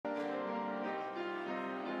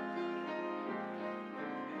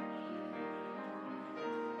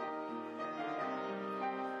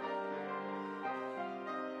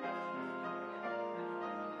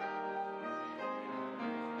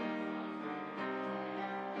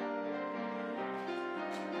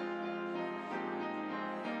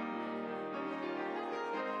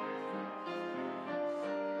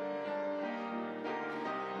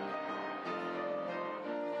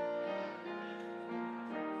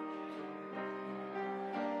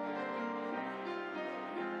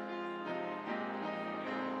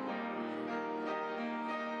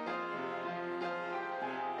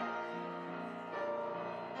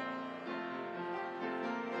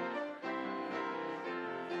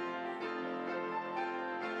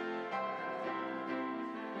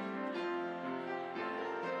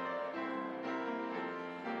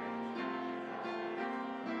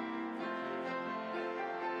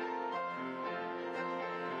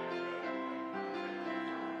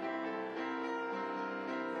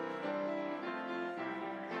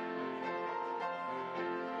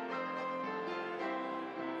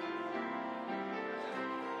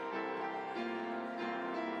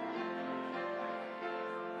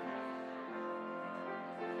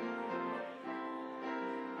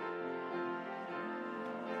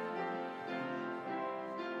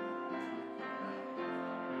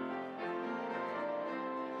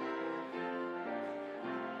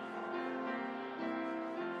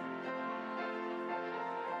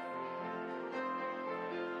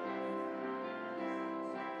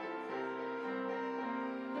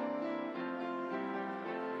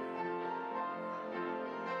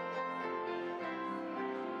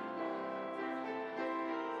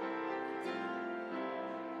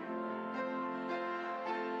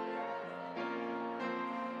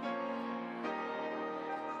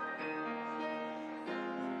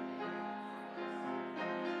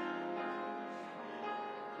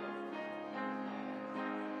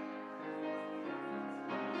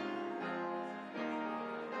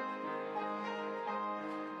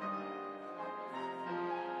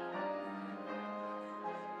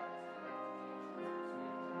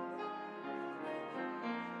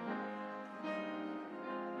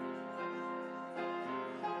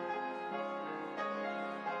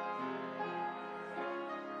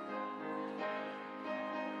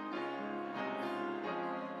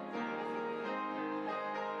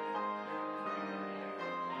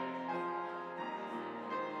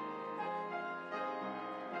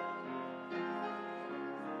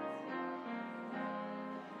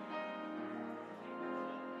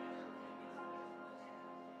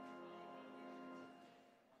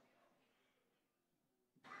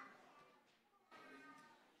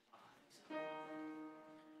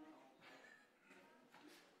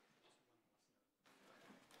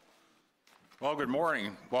Well, good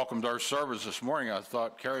morning. Welcome to our service this morning. I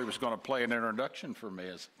thought Carrie was going to play an introduction for me.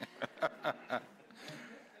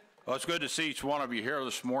 Well, it's good to see each one of you here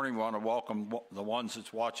this morning. We want to welcome the ones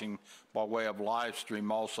that's watching by way of live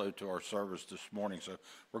stream also to our service this morning. So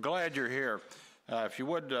we're glad you're here. If you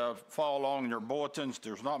would follow along in your bulletins,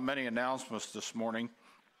 there's not many announcements this morning.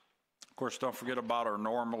 Of course, don't forget about our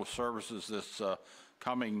normal services this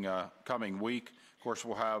coming week. Of course,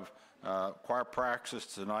 we'll have choir practice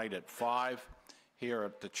tonight at 5 here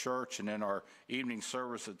at the church, and then our evening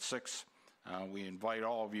service at 6. We invite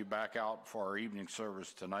all of you back out for our evening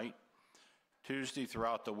service tonight. Tuesday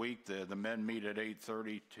throughout the week, the men meet at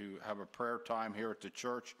 8:30 to have a prayer time here at the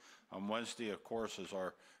church. On Wednesday, of course, is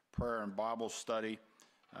our prayer and Bible study,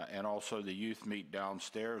 and also the youth meet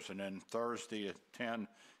downstairs. And then Thursday at 10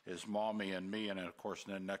 is Mommy and me, and then, of course,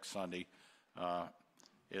 then next Sunday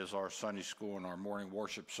is our Sunday school and our morning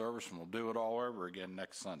worship service, and we'll do it all over again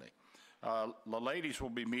next Sunday. The ladies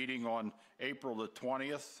will be meeting on April the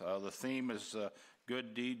 20th. The theme is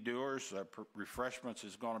Good Deed Doers. Refreshments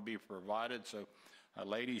is going to be provided. So,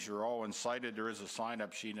 ladies, you're all incited. There is a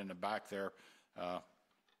sign-up sheet in the back there.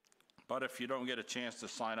 But if you don't get a chance to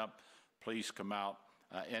sign up, please come out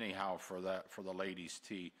anyhow for the ladies'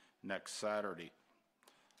 tea next Saturday.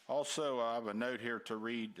 Also, I have a note here to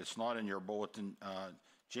read. It's not in your bulletin.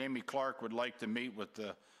 Jamie Clark would like to meet with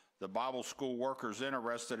the Bible school workers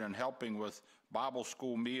interested in helping with Bible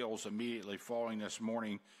school meals immediately following this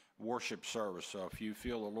morning worship service. So if you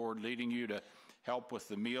feel the Lord leading you to help with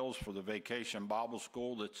the meals for the Vacation Bible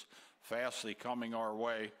School that's fastly coming our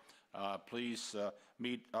way, please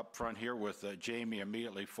meet up front here with Jamie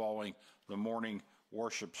immediately following the morning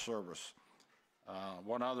worship service.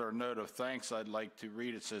 One other note of thanks I'd like to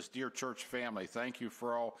read. It says, "Dear church family, thank you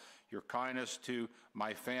for all your kindness to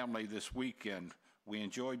my family this weekend. We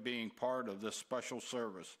enjoyed being part of this special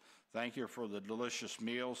service. Thank you for the delicious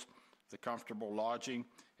meals, the comfortable lodging,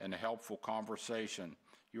 and the helpful conversation.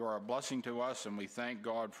 You are a blessing to us, and we thank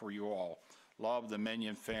God for you all. Love the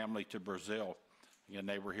Minion family to Brazil." Again,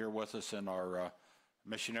 they were here with us in our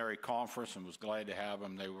missionary conference and was glad to have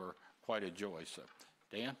them. They were quite a joy. So,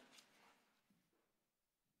 Dan?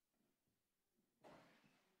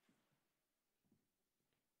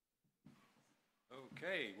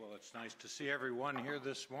 Okay, well, it's nice to see everyone here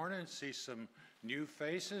this morning, see some new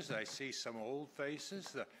faces. I see some old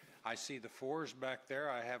faces. I see the fours back there.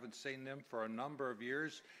 I haven't seen them for a number of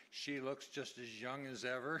years. She looks just as young as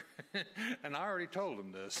ever. And I already told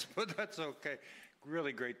them this, but that's okay.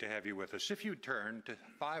 Really great to have you with us. If you turn to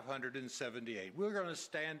 578, we're going to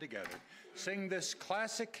stand together, sing this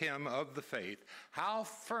classic hymn of the faith, "How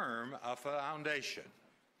Firm a Foundation."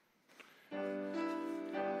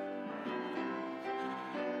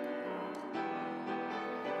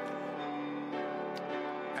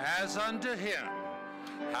 As unto him,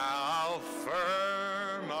 how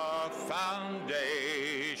firm a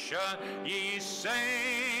foundation, ye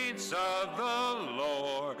saints of the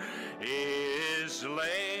Lord, is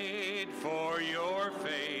laid for your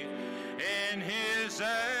faith in his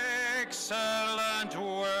excellent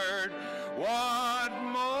word. What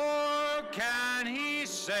more can he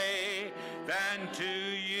say than to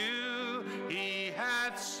you he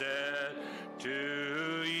hath said,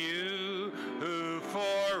 to you who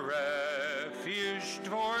for refuge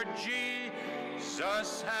toward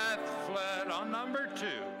Jesus hath fled? On number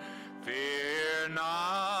 2, fear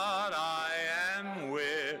not, I am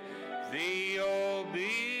with thee, oh,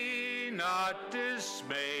 be not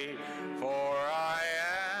dismayed, for I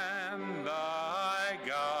am thy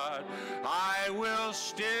God. I will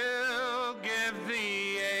still give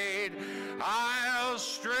thee aid, I'll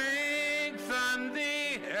strengthen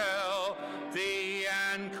thee, help thee,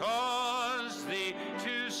 and cause thee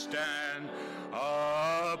to stand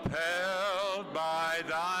upheld by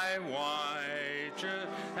thy righteous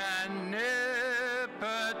and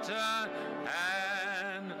omnipotent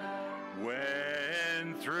hand.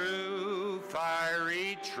 When through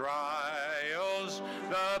fiery trials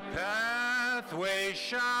the pathway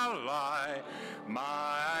shall lie,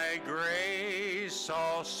 my grace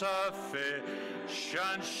all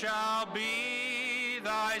sufficient shall be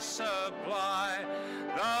thy supply.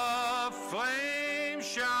 The flame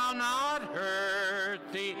shall not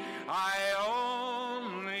hurt thee, I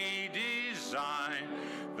only design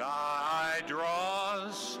thy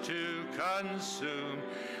dross to consume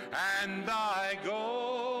and thy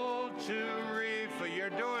gold to refill. You're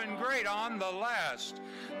doing great on the last.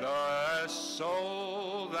 The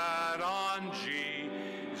soul that on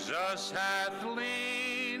Jesus hath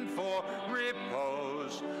leaned for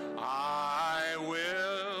repose, I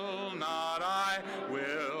will not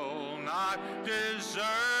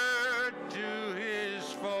desert to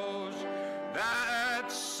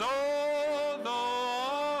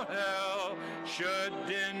should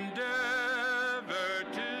endeavor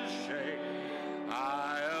to shake,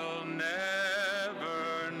 I'll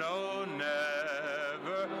never, no,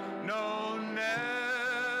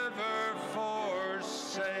 never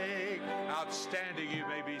forsake. Outstanding. You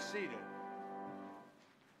may be seated.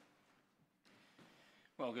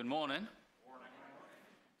 Well, good morning.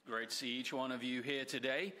 Great to see each one of you here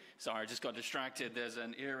today. Sorry, I just got distracted. There's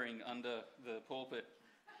an earring under the pulpit.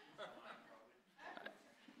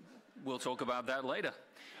 We'll talk about that later.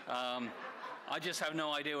 I just have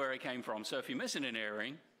no idea where it came from. So if you're missing an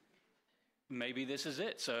earring, maybe this is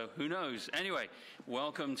it. So who knows? Anyway,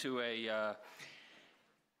 welcome to a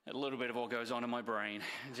little bit of what goes on in my brain.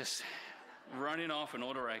 Just running off in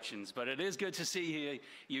all directions. But it is good to see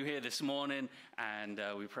you here this morning, and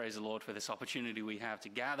we praise the Lord for this opportunity we have to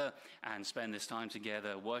gather and spend this time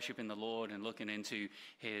together worshiping the Lord and looking into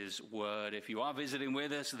His Word. If you are visiting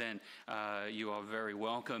with us, then you are very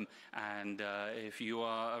welcome, and if you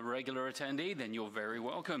are a regular attendee, then you're very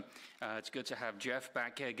welcome. It's good to have Jeff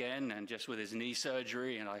back again, and just with his knee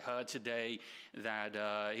surgery, and I heard today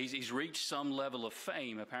that he's reached some level of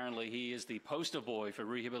fame. Apparently he is the poster boy for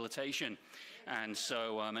rehabilitation. And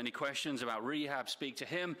so any questions about rehab, speak to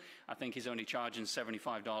him. I think he's only charging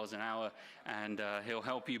 $75 an hour, and he'll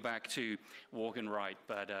help you back to walking right.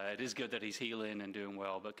 But it is good that he's healing and doing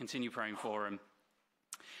well, but continue praying for him.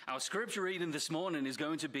 Our scripture reading this morning is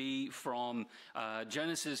going to be from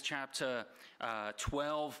Genesis chapter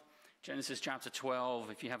 12. Genesis chapter 12,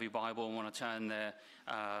 if you have your Bible and want to turn there,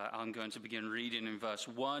 I'm going to begin reading in verse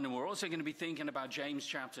 1. And we're also going to be thinking about James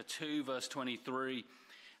chapter 2, verse 23.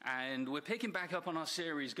 And we're picking back up on our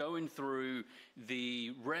series, going through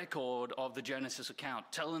the record of the Genesis account,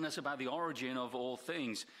 telling us about the origin of all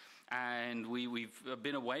things. And we've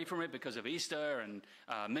been away from it because of Easter and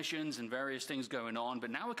missions and various things going on. But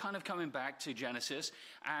now we're kind of coming back to Genesis.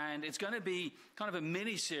 And it's going to be kind of a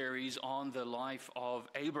mini-series on the life of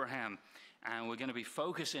Abraham. And we're going to be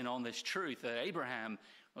focusing on this truth that Abraham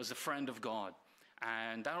was a friend of God.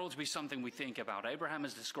 And that ought to be something we think about. Abraham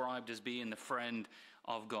is described as being the friend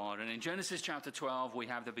of God. And in Genesis chapter 12, we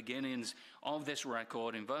have the beginnings of this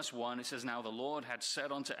record. In verse 1, it says, "Now the Lord had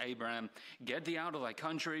said unto Abram, Get thee out of thy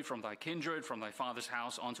country, from thy kindred, from thy father's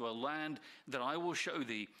house, unto a land that I will show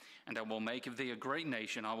thee, and I will make of thee a great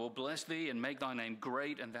nation. I will bless thee, and make thy name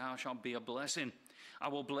great, and thou shalt be a blessing. I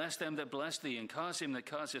will bless them that bless thee, and curse him that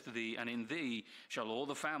curseth thee, and in thee shall all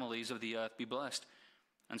the families of the earth be blessed.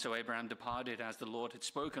 And so Abraham departed as the Lord had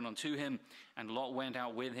spoken unto him, and Lot went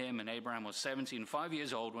out with him, and Abraham was 75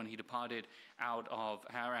 years old when he departed out of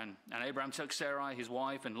Haran. And Abraham took Sarai his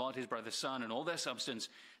wife, and Lot his brother's son, and all their substance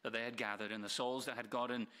that they had gathered, and the souls that had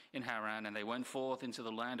gotten in Haran, and they went forth into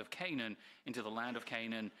the land of Canaan. Into the land of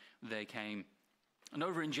Canaan they came." And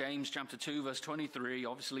over in James chapter 2, verse 23,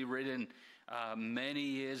 obviously written many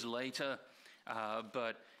years later,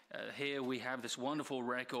 but here we have this wonderful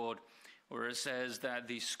record where it says that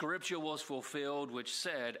the scripture was fulfilled, which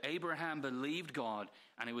said, Abraham believed God,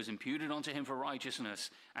 and it was imputed unto him for righteousness,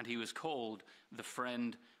 and he was called the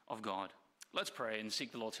friend of God. Let's pray and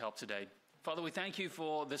seek the Lord's help today. Father, we thank you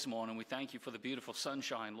for this morning. We thank you for the beautiful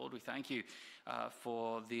sunshine. Lord, we thank you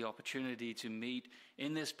for the opportunity to meet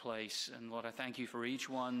in this place. And Lord, I thank you for each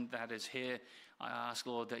one that is here. I ask,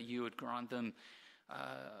 Lord, that you would grant them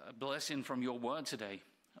a blessing from your word today.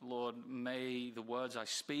 Lord, may the words I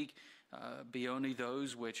speak be only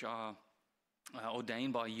those which are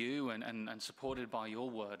ordained by you and supported by your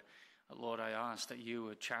word. Lord, I ask that you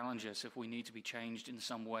would challenge us if we need to be changed in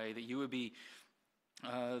some way, that you would be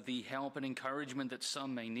the help and encouragement that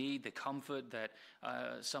some may need, the comfort that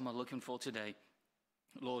some are looking for today.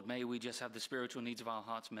 Lord, may we just have the spiritual needs of our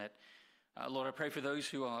hearts met. Lord, I pray for those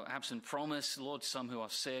who are absent from us. Lord, some who are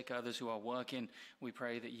sick, others who are working. We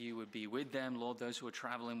pray that you would be with them. Lord, those who are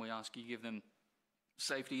traveling, we ask you give them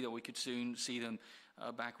safety, that we could soon see them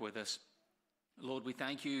back with us. Lord, we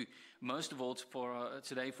thank you most of all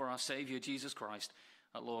today for our Savior, Jesus Christ.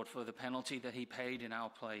 Lord, for the penalty that he paid in our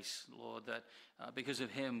place. Lord, that because of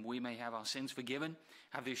him we may have our sins forgiven,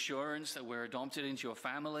 have the assurance that we're adopted into your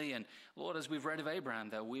family. And Lord, as we've read of Abraham,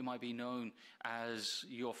 that we might be known as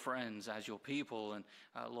your friends, as your people. And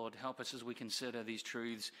Lord, help us as we consider these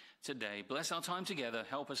truths today. Bless our time together.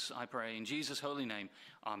 Help us, I pray, in Jesus' holy name.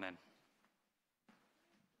 Amen.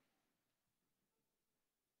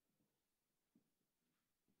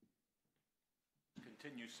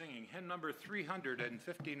 Continue singing hymn number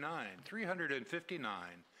 359.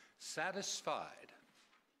 359, Satisfied.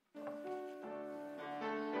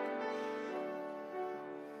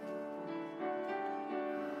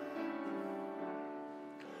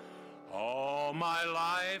 All All my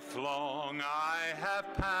life long I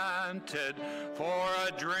have panted for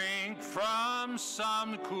a drink from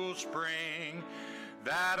some cool spring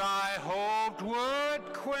that I hoped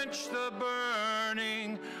would quench the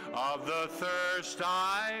burning of the thirst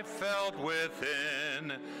I felt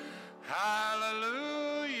within.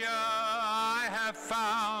 Hallelujah, I have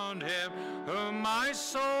found him whom my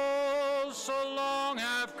soul so long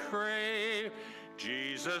have craved.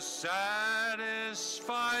 Jesus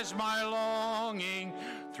satisfies my longing.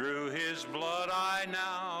 Through his blood I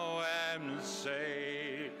now am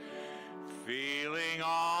saved. Feeling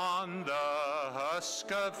on the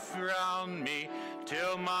husk around me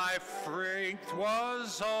till my strength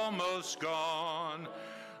was almost gone.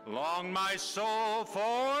 Longed my soul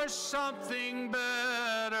for something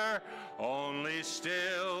better, only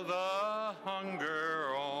still the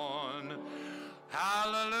hunger on.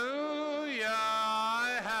 Hallelujah,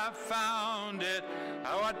 I have found it,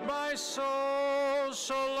 what my soul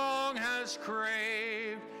so long has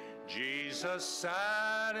craved. Jesus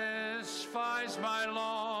satisfies my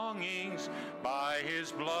longings, by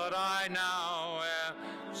his blood I now am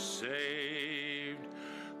saved.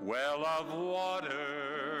 Well of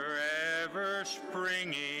water ever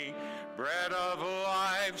springing, bread of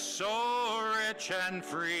life so rich and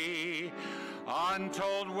free,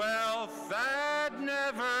 untold wealth that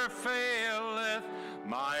never faileth,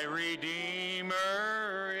 my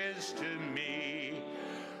Redeemer is to me.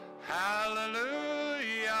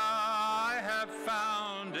 Hallelujah, I have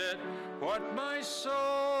found it, what my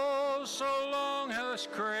soul so long has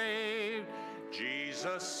craved.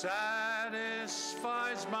 Jesus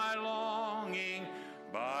satisfies my longing,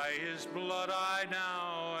 by his blood I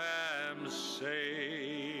now am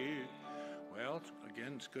saved. Well,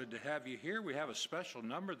 again, it's good to have you here. We have a special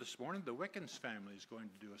number this morning. The Wickens family is going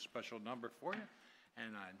to do a special number for you,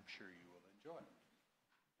 and I'm sure you will enjoy it.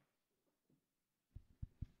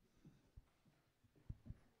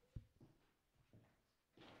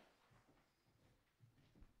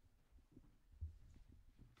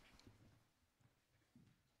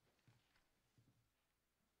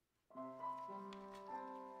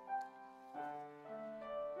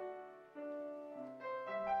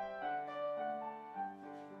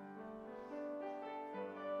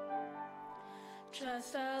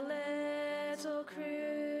 Just a little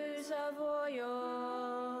cruse of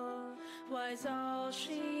oil was all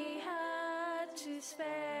she had to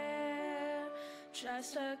spare.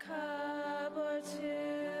 Just a cup or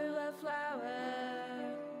two of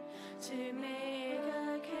flour to make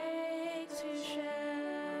a cake to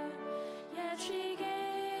share. Yet she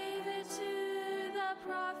gave it to the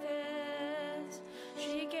prophet.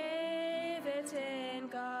 She gave it in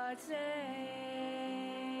God's name.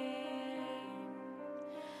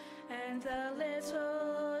 And the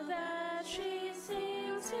little that she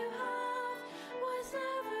seemed to have was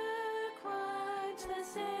never quite the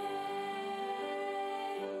same.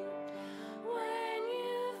 When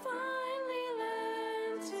you finally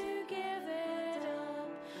learn to give it up,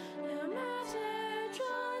 no matter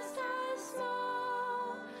just how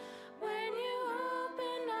small, when you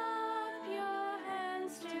open up your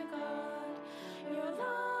hands to God, your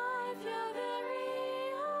life, your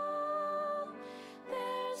very all,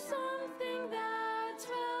 there's something that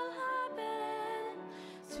will happen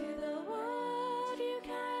to the world you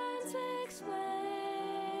can't explain.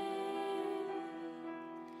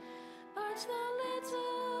 But the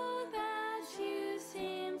little that you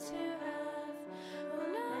seem to have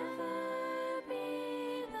will never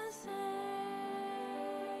be the same.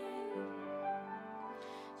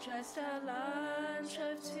 Just a lunch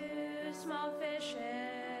of 2 small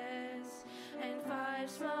fishes and 5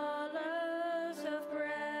 small loaves of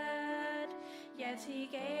bread, yet he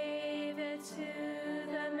gave it to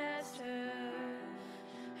the master.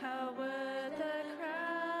 How would the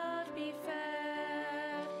crowd be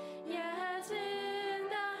fed? Yet in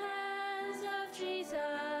the hands of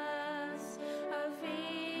Jesus, a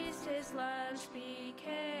feast his lunch became.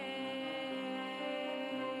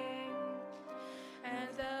 And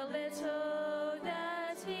the little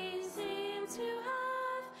that he seemed to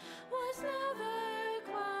have was never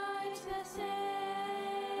quite the same.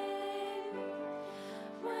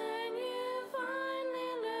 When you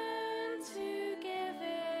finally learn to give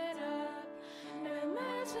it up, no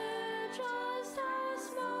matter just how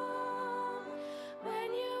small,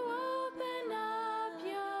 when you open up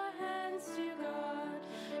your hands to God,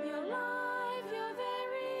 your life, your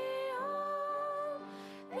very all,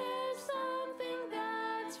 there's something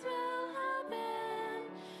that will happen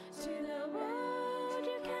to the world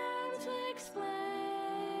you can't explain.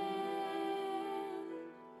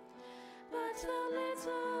 But the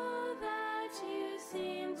little that you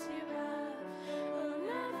seem to have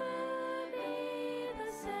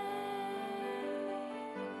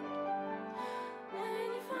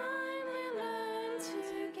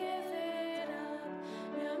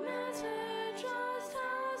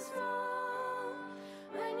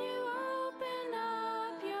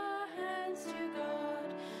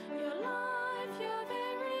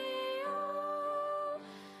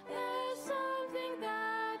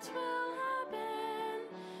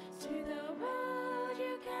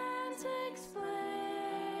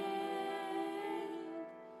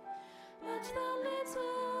but the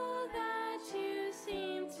little that you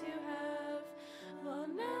seem to have will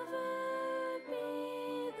never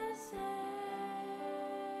be the same.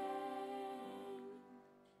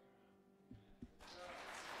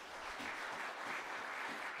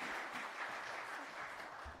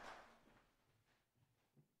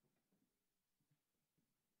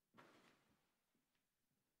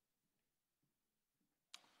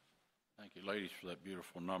 Thank you, ladies, for that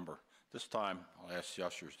beautiful number. This time, I'll ask the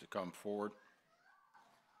ushers to come forward.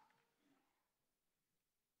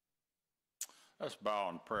 Let's bow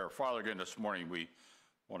in prayer. Father, again this morning, we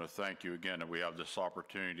want to thank you again that we have this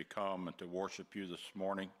opportunity to come and to worship you this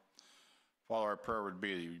morning. Father, our prayer would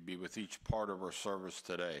be that you'd be with each part of our service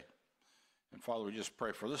today. And Father, we just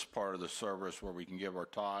pray for this part of the service where we can give our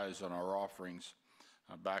tithes and our offerings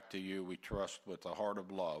back to you. We trust with a heart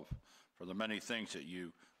of love for the many things that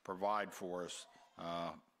you provide for us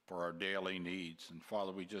for our daily needs. And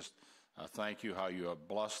Father, we just thank you how you have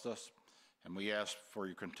blessed us. And we ask for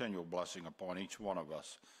your continual blessing upon each one of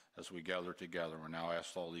us as we gather together. We now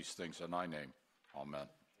ask all these things in thy name. Amen.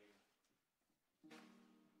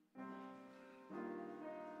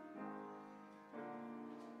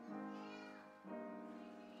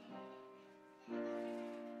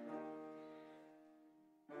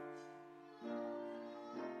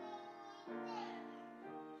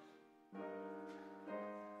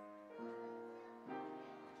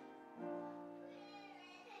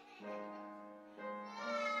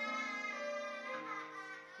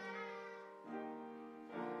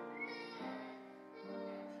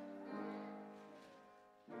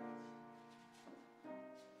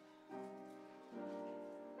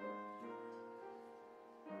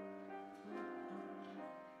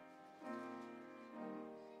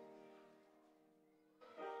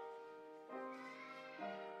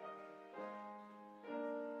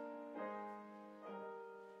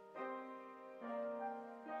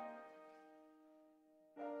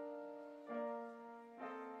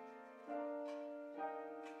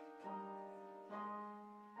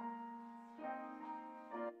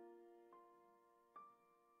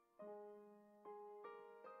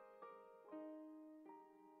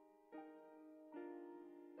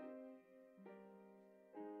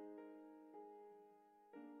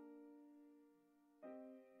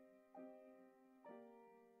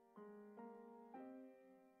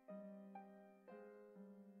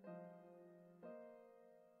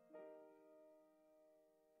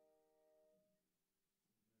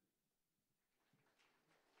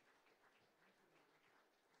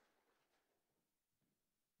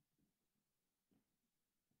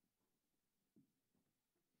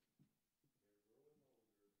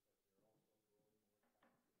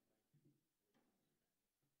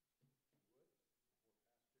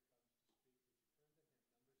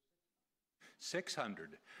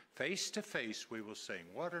 "600, face to face we will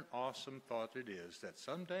sing." What an awesome thought it is that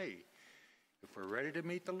someday, if we're ready to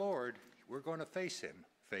meet the Lord, we're going to face him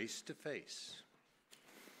face to face.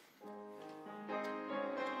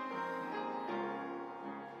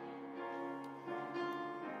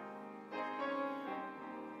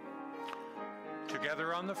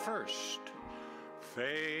 Together on the first.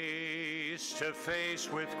 Face to face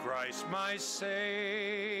with Christ my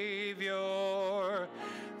Savior,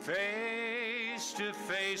 face to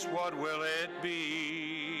face, what will it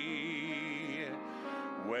be?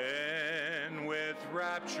 When with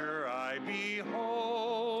rapture I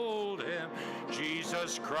behold him,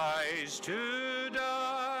 Jesus Christ to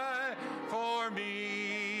die for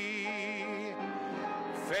me.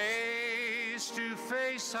 Face to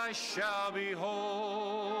face I shall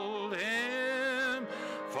behold him,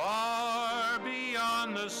 far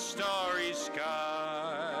beyond the starry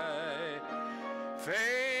sky.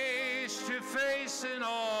 Face to face in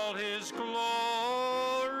all his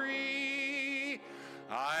glory,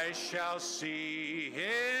 I shall see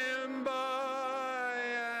him by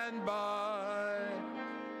and by.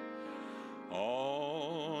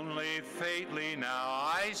 Only faintly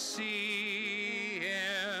now I see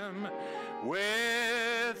him,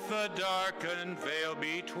 with the darkened veil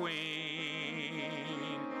between.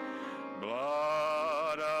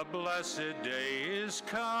 But a blessed day is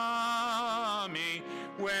coming,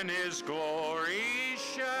 when his glory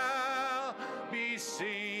shall be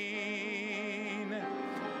seen.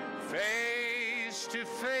 Face to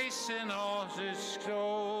face in all his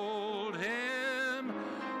told him,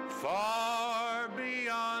 far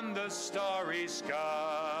beyond the starry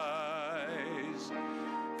skies.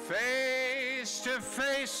 Face to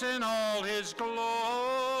face in all his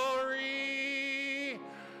glory,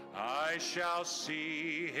 I shall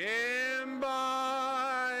see him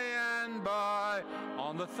by and by.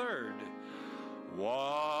 On the third,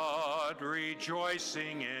 What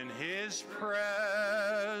rejoicing in his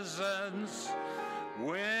presence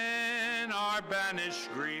when our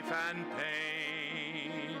banished grief and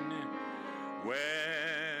pain,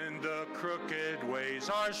 when the crooked ways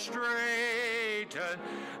are straightened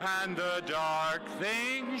and the dark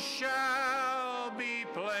things shall be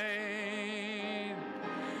plain.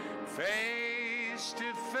 Face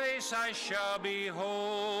to face I shall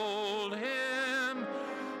behold him,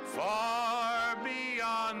 far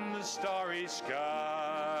beyond the starry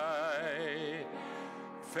sky.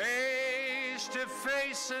 Face to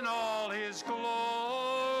face in all his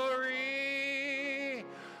glory,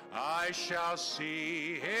 I shall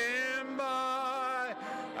see him by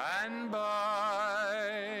and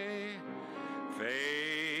by.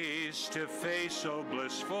 Face to face, oh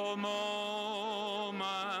blissful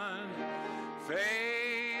moment,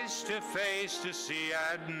 face to see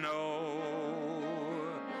and know,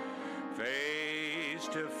 face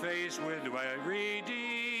to face with my Redeemer,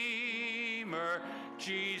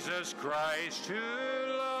 Jesus Christ, who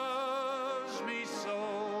loves me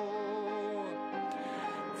so.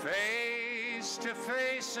 Face to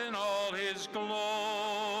face in all his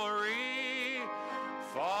glory,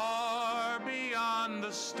 far beyond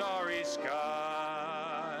the starry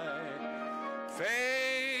sky.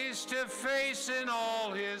 Face to face in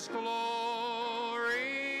all his glory,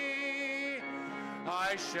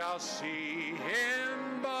 I shall see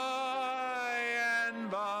him by and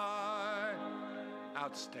by.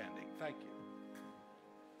 Outstanding. Thank you.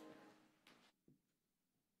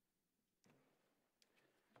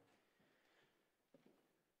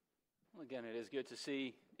 Well, again, it is good to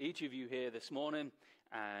see each of you here this morning,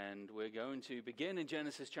 and we're going to begin in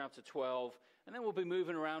Genesis chapter 12, and then we'll be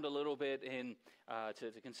moving around a little bit in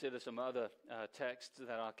to consider some other texts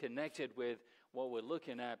that are connected with what we're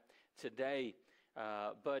looking at today.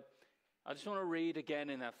 But I just want to read again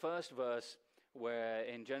in that first verse, where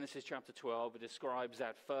in Genesis chapter 12 it describes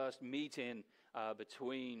that first meeting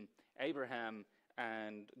between Abraham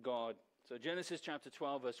and God. So Genesis chapter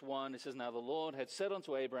 12 verse 1, it says, "Now the Lord had said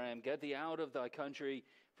unto Abraham, Get thee out of thy country,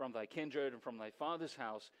 from thy kindred, and from thy father's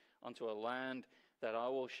house, unto a land that I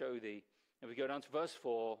will show thee." And we go down to verse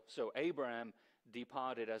 4, "So Abraham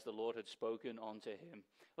departed as the Lord had spoken unto him."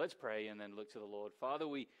 Let's pray and then look to the Lord. Father,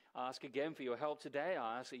 we ask again for your help today.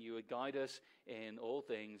 I ask that you would guide us in all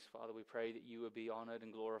things. Father, we pray that you would be honored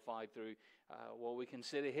and glorified through what we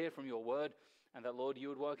consider here from your word, and that, Lord, you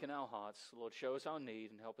would work in our hearts. Lord, show us our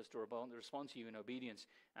need and help us to respond to you in obedience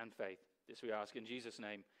and faith. This we ask in Jesus'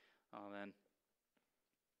 name. Amen.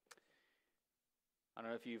 I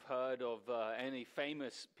don't know if you've heard of any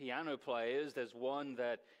famous piano players. There's one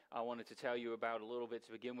that I wanted to tell you about a little bit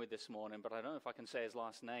to begin with this morning, but I don't know if I can say his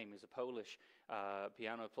last name. He's a Polish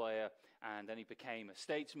piano player, and then he became a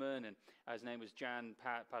statesman, and his name was Jan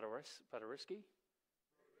Paderewski.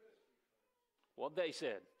 What they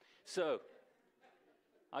said. So,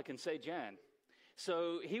 I can say Jan.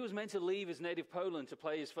 So he was meant to leave his native Poland to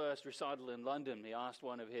play his first recital in London. He asked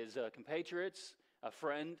one of his compatriots, a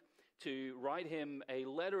friend, to write him a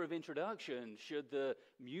letter of introduction should the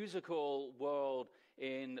musical world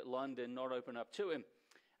in London not open up to him.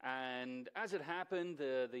 And as it happened,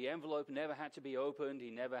 the envelope never had to be opened. He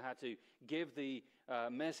never had to give the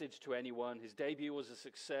message to anyone. His debut was a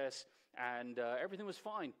success, and everything was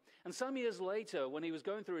fine. And some years later, when he was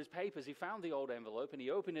going through his papers, he found the old envelope, and he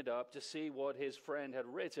opened it up to see what his friend had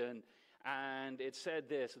written. And it said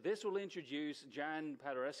this: "This will introduce Jan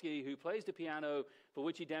Paderewski, who plays the piano, for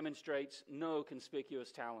which he demonstrates no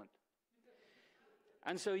conspicuous talent."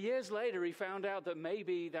 And so years later, he found out that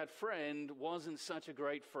maybe that friend wasn't such a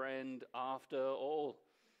great friend after all.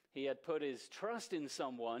 He had put his trust in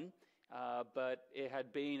someone, but it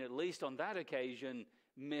had been, at least on that occasion,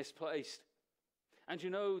 misplaced. And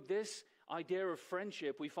you know, this idea of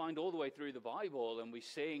friendship we find all the way through the Bible, and we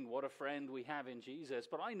sing what a friend we have in Jesus.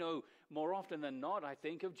 But I know more often than not, I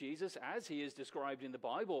think of Jesus as he is described in the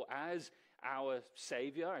Bible, as our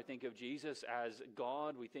Savior. I think of Jesus as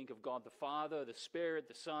God. We think of God the Father, the Spirit,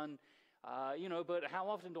 the Son. But how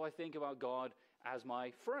often do I think about God as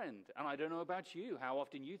my friend? And I don't know about you, how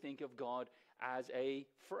often you think of God as a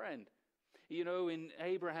friend. You know, in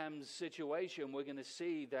Abraham's situation, we're going to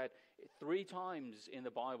see that 3 times in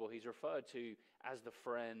the Bible he's referred to as the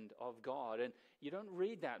friend of God. And you don't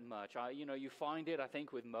read that much. You find it, I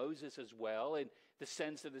think, with Moses as well, in the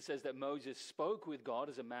sense that it says that Moses spoke with God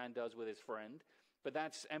as a man does with his friend. But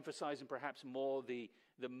that's emphasizing perhaps more the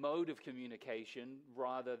mode of communication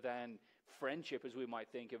rather than friendship as we might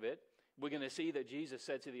think of it. We're going to see that Jesus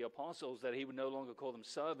said to the apostles that he would no longer call them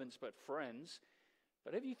servants but friends.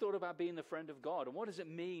 But have you thought about being the friend of God? And what does it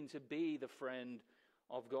mean to be the friend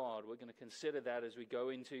of God? We're going to consider that as we go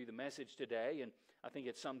into the message today. And I think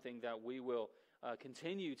it's something that we will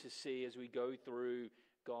continue to see as we go through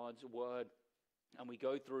God's Word. And we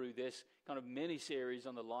go through this kind of mini-series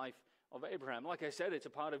on the life of Abraham. Like I said, it's a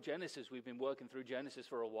part of Genesis. We've been working through Genesis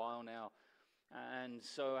for a while now. And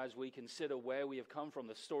so as we consider where we have come from,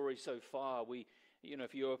 the story so far,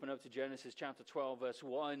 if you open up to Genesis chapter 12, verse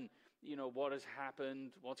 1, what has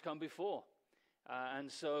happened, what's come before.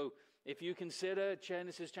 And so if you consider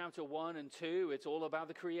Genesis chapter 1 and 2, it's all about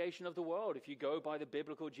the creation of the world. If you go by the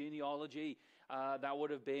biblical genealogy, that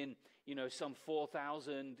would have been, some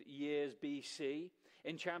 4,000 years BC.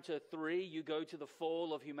 In chapter 3, you go to the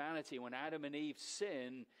fall of humanity when Adam and Eve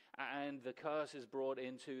sin and the curse is brought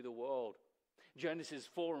into the world. Genesis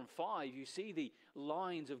 4 and 5, you see the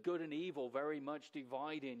lines of good and evil very much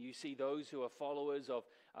dividing. You see those who are followers of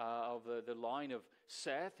the line of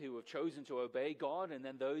Seth, who have chosen to obey God, and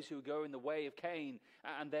then those who go in the way of Cain,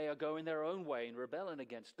 and they are going their own way and rebelling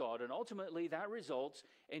against God. And ultimately, that results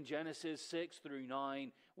in Genesis 6 through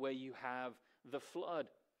 9, where you have the flood.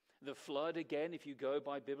 The flood, again, if you go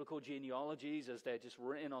by biblical genealogies, as they're just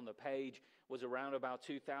written on the page, was around about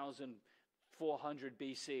 2,400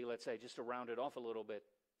 BC, let's say, just to round it off a little bit.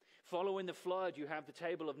 Following the flood, you have the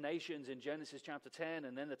Table of Nations in Genesis chapter 10,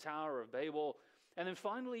 and then the Tower of Babel. And then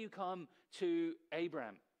finally you come to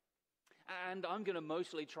Abram. And I'm going to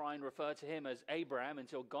mostly try and refer to him as Abram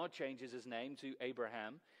until God changes his name to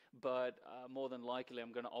Abraham. But more than likely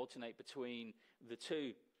I'm going to alternate between the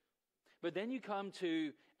two. But then you come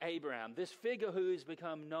to Abraham, this figure who has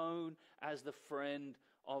become known as the friend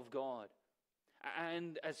of God.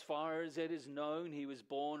 And as far as it is known, he was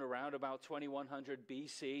born around about 2100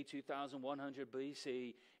 BC, 2100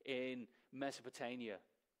 BC in Mesopotamia.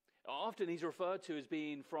 Often he's referred to as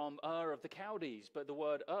being from Ur of the Chaldees, but the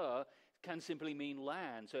word Ur can simply mean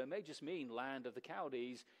land. So it may just mean land of the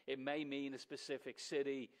Chaldees. It may mean a specific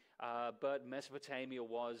city, but Mesopotamia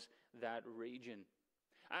was that region.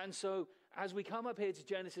 And so as we come up here to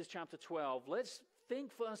Genesis chapter 12, let's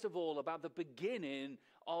think first of all about the beginning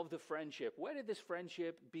of the friendship. Where did this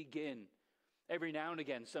friendship begin? Every now and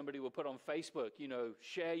again, somebody will put on Facebook,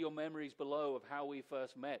 share your memories below of how we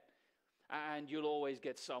first met. And you'll always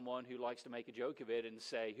get someone who likes to make a joke of it and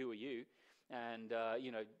say, who are you? And,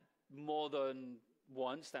 more than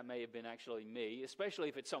once, that may have been actually me, especially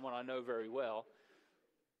if it's someone I know very well.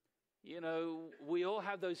 We all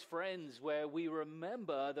have those friends where we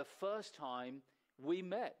remember the first time we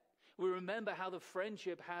met. We remember how the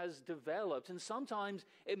friendship has developed. And sometimes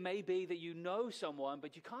it may be that you know someone,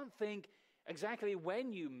 but you can't think exactly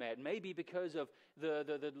when you met, maybe because of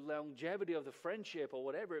the longevity of the friendship or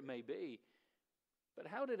whatever it may be. But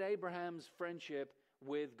how did Abraham's friendship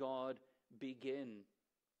with God begin?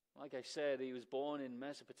 Like I said, he was born in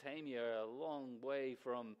Mesopotamia, a long way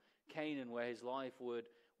from Canaan, where his life would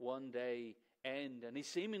one day end. And he's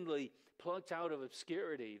seemingly plucked out of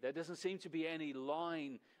obscurity. There doesn't seem to be any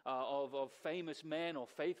line of famous men or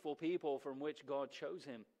faithful people from which God chose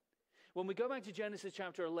him. When we go back to Genesis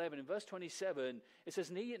chapter 11, in verse 27, it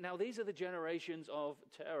says, now these are the generations of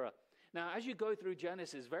Terah. Now, as you go through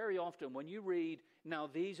Genesis, very often when you read, now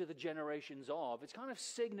these are the generations of, it's kind of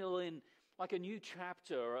signaling like a new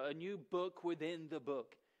chapter, a new book within the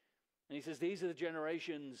book. And he says, these are the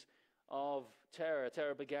generations of Terah.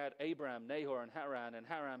 Terah begat Abram, Nahor, and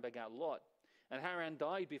Haran begat Lot. And Haran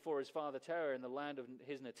died before his father Terah in the land of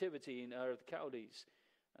his nativity in Ur of the Chaldees.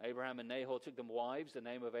 Abraham and Nahor took them wives. The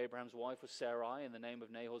name of Abraham's wife was Sarai, and the name of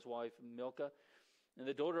Nahor's wife Milcah. And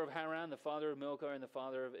the daughter of Haran, the father of Milcah, and the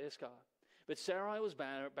father of Iscah. But Sarai was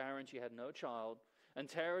barren, she had no child. And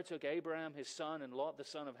Terah took Abraham his son, and Lot the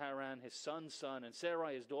son of Haran his son's son, and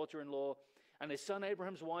Sarai his daughter-in-law, and his son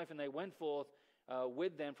Abraham's wife, and they went forth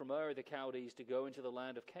with them from Ur of the Chaldees to go into the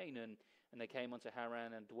land of Canaan, and they came unto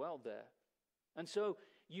Haran and dwelled there. And so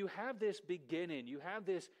you have this beginning, you have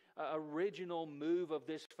this original move of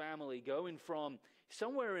this family going from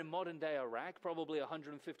somewhere in modern-day Iraq, probably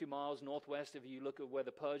 150 miles northwest if you look at where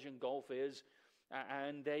the Persian Gulf is,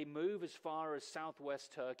 and they move as far as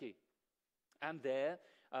southwest Turkey. And there,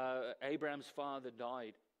 Abraham's father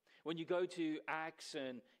died. When you go to Acts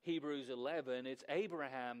and Hebrews 11, it's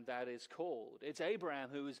Abraham that is called. It's Abraham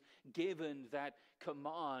who is given that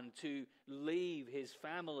command to leave his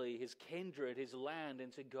family, his kindred, his land,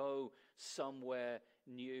 and to go somewhere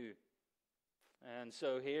new. And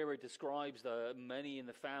so here it describes the many in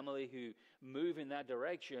the family who move in that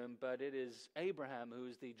direction, but it is Abraham who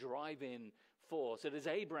is the driving force. It is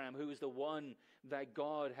Abraham who is the one that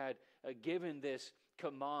God had given this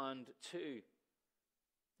command to.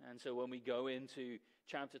 And so when we go into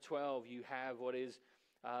chapter 12, you have what has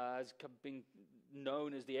been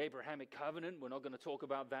known as the Abrahamic covenant. We're not going to talk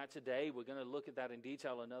about that today. We're going to look at that in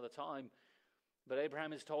detail another time. But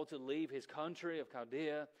Abraham is told to leave his country of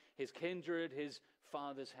Chaldea, his kindred, his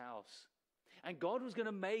father's house. And God was going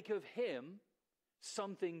to make of him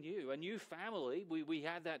something new, a new family. We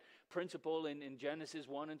had that principle in Genesis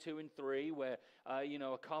 1 and 2 and 3 where,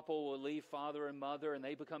 a couple will leave father and mother and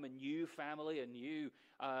they become a new family, a new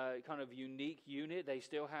kind of unique unit. They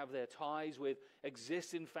still have their ties with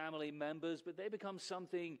existing family members, but they become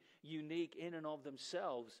something unique in and of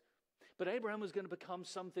themselves. But Abraham was going to become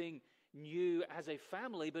something new as a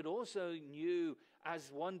family, but also new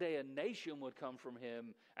as one day a nation would come from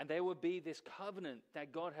him, and there would be this covenant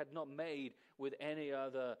that God had not made with any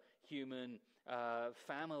other human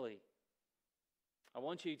family. I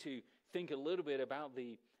want you to think a little bit about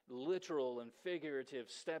the literal and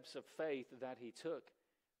figurative steps of faith that he took.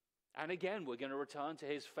 And again, we're going to return to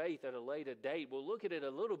his faith at a later date. We'll look at it a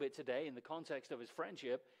little bit today in the context of his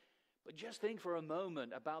friendship, but just think for a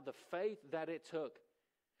moment about the faith that it took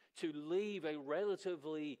to leave a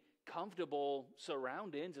relatively comfortable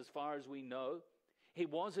surroundings as far as we know. He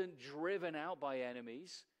wasn't driven out by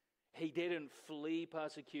enemies. He didn't flee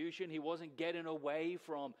persecution. He wasn't getting away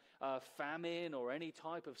from famine or any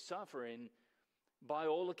type of suffering. By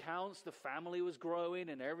all accounts, the family was growing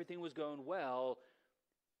and everything was going well.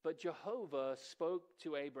 But Jehovah spoke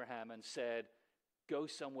to Abraham and said, "Go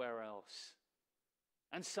somewhere else."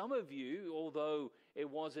 And some of you, although it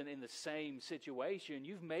wasn't in the same situation,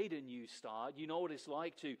 you've made a new start. You know what it's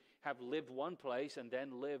like to have lived one place and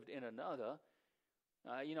then lived in another.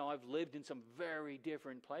 I've lived in some very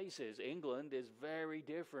different places. England is very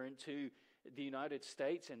different to the United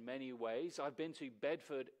States in many ways. I've been to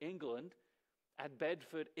Bedford, England. And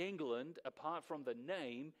Bedford, England, apart from the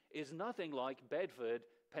name, is nothing like Bedford,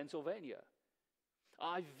 Pennsylvania.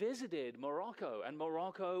 I visited Morocco, and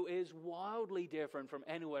Morocco is wildly different from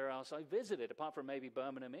anywhere else I visited, apart from maybe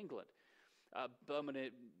Birmingham, England.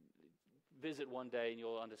 Birmingham, visit one day and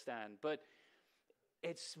you'll understand. But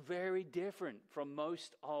it's very different from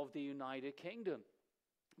most of the United Kingdom,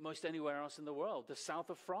 most anywhere else in the world. The south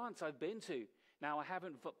of France I've been to. Now, I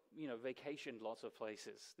haven't, vacationed lots of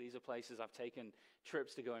places. These are places I've taken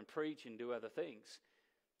trips to go and preach and do other things.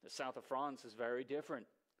 The south of France is very different.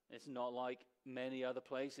 It's not like many other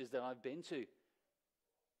places that I've been to.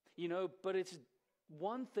 But it's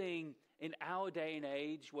one thing in our day and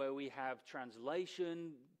age where we have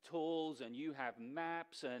translation tools and you have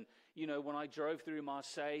maps. And, when I drove through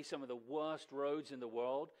Marseille, some of the worst roads in the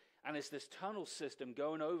world, and it's this tunnel system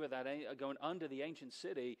going under the ancient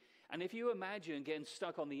city. And if you imagine getting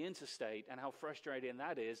stuck on the interstate and how frustrating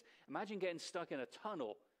that is, imagine getting stuck in a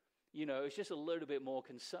tunnel. It's just a little bit more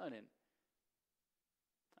concerning.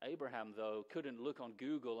 Abraham, though, couldn't look on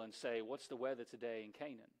Google and say, "What's the weather today in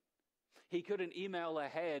Canaan?" He couldn't email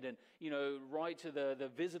ahead and, write to the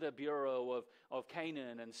visitor bureau of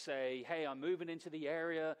Canaan and say, "Hey, I'm moving into the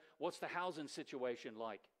area. What's the housing situation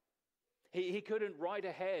like?" He couldn't write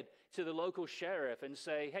ahead to the local sheriff and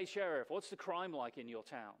say, "Hey, sheriff, what's the crime like in your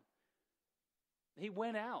town?" He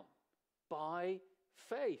went out by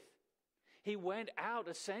faith. He went out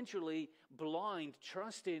essentially blind,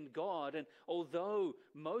 trusting God. And although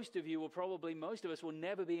most of us will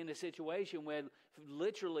never be in a situation where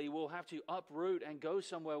literally we'll have to uproot and go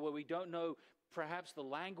somewhere where we don't know perhaps the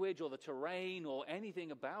language or the terrain or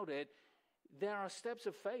anything about it, there are steps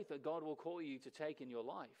of faith that God will call you to take in your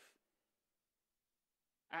life.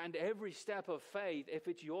 And every step of faith, if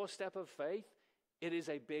it's your step of faith, it is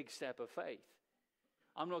a big step of faith.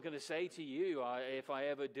 I'm not going to say to you, if I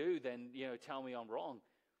ever do, then, tell me I'm wrong.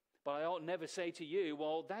 But I ought never say to you,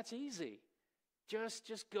 well, that's easy.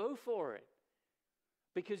 Just go for it.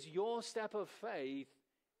 Because your step of faith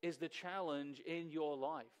is the challenge in your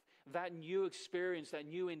life. That new experience, that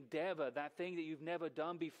new endeavor, that thing that you've never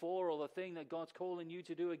done before, or the thing that God's calling you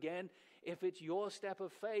to do again, if it's your step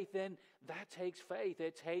of faith, then that takes faith.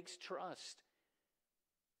 It takes trust.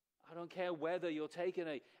 I don't care whether you're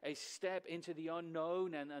taking a step into the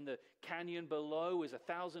unknown and the canyon below is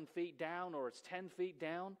 1,000 feet down or it's 10 feet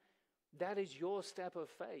down. That is your step of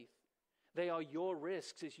faith. They are your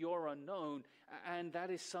risks. It's your unknown. And that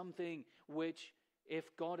is something which,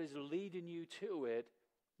 if God is leading you to it,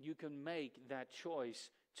 you can make that choice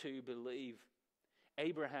to believe.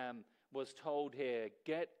 Abraham was told here,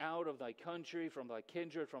 "Get out of thy country, from thy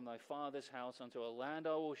kindred, from thy father's house, unto a land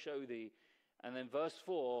I will show thee." And then verse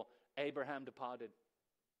 4, Abraham departed.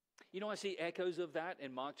 I see echoes of that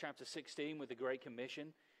in Mark chapter 16 with the Great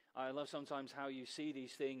Commission. I love sometimes how you see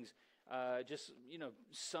these things just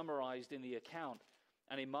summarized in the account.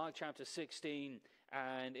 And in Mark chapter 16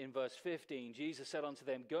 And in verse 15, Jesus said unto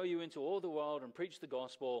them, Go you into all the world and preach the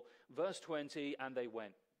gospel. Verse 20, and they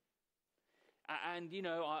went. And,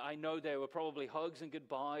 I know there were probably hugs and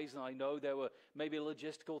goodbyes, and I know there were maybe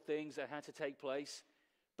logistical things that had to take place.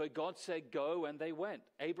 But God said, go, and they went.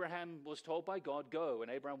 Abraham was told by God, go, and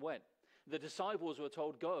Abraham went. The disciples were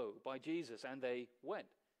told, go, by Jesus, and they went.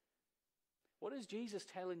 What is Jesus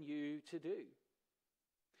telling you to do?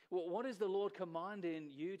 Well, what is the Lord commanding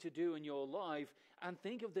you to do in your life? And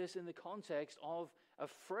think of this in the context of a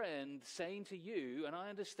friend saying to you, and I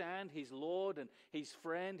understand he's Lord and he's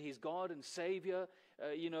friend, he's God and Savior.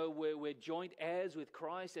 We're joint heirs with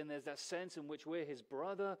Christ, and there's that sense in which we're his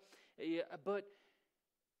brother. But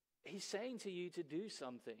he's saying to you to do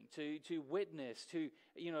something, to witness, to,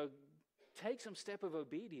 take some step of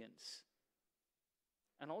obedience.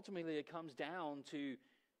 And ultimately it comes down to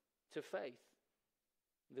faith.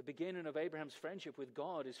 The beginning of Abraham's friendship with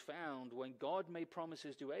God is found when God made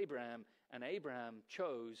promises to Abraham, and Abraham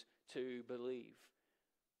chose to believe.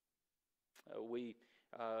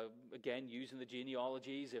 Again, using the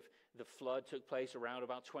genealogies, if the flood took place around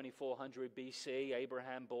about 2400 BC,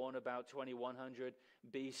 Abraham born about 2100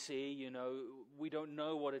 BC, we don't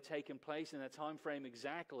know what had taken place in that time frame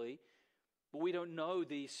exactly, but we don't know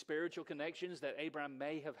the spiritual connections that Abraham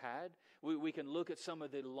may have had. We can look at some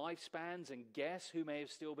of the lifespans and guess who may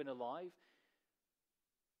have still been alive.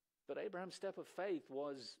 But Abraham's step of faith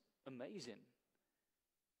was amazing.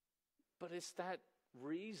 But it's that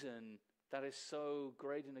reason that is so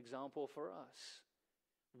great an example for us.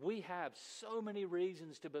 We have so many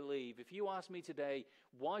reasons to believe. If you ask me today,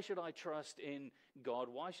 why should I trust in God?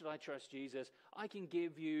 Why should I trust Jesus? I can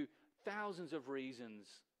give you thousands of reasons.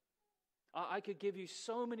 I could give you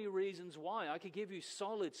so many reasons why. I could give you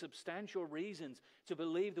solid, substantial reasons to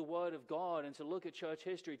believe the Word of God and to look at church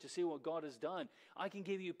history to see what God has done. I can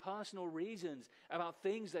give you personal reasons about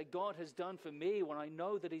things that God has done for me when I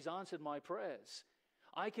know that He's answered my prayers.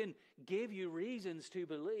 I can give you reasons to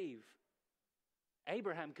believe.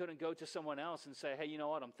 Abraham couldn't go to someone else and say, hey, you know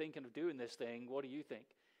what, I'm thinking of doing this thing. What do you think?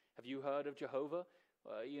 Have you heard of Jehovah?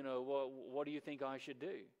 What do you think I should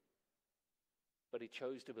do? But he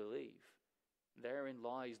chose to believe. Therein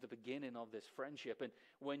lies the beginning of this friendship. And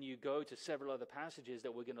when you go to several other passages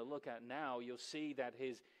that we're going to look at now, you'll see that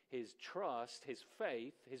his trust, his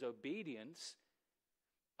faith, his obedience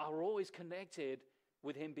are always connected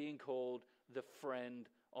with him being called the friend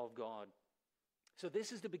of God. So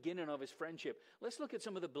this is the beginning of his friendship. Let's look at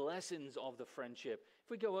some of the blessings of the friendship. If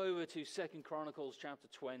we go over to 2 Chronicles chapter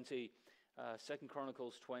 20, 2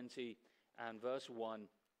 Chronicles 20 and verse 1.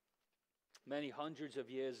 Many hundreds of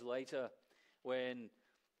years later, when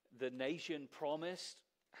the nation promised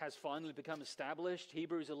has finally become established,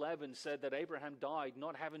 Hebrews 11 said that Abraham died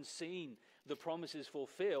not having seen the promises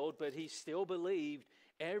fulfilled, but he still believed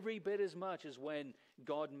every bit as much as when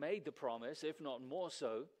God made the promise, if not more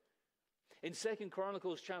so. In 2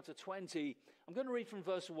 Chronicles chapter 20, I'm going to read from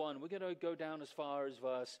verse 1. We're going to go down as far as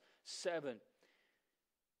verse 7.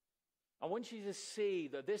 I want you to see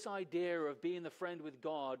that this idea of being the friend with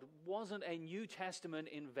God wasn't a New Testament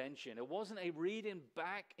invention. It wasn't a reading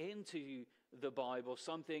back into the Bible,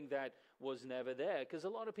 something that was never there. Because a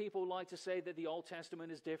lot of people like to say that the Old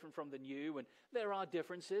Testament is different from the New, and there are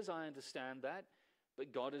differences, I understand that,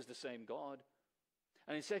 but God is the same God.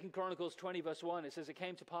 And in 2 Chronicles 20 verse 1, it says, it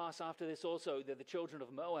came to pass after this also that the children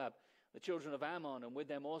of Moab, the children of Ammon, and with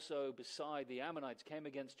them also beside the Ammonites, came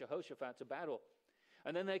against Jehoshaphat to battle.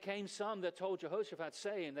 And then there came some that told Jehoshaphat,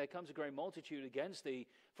 saying, there comes a great multitude against thee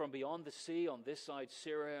from beyond the sea on this side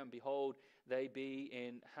Syria, and behold, they be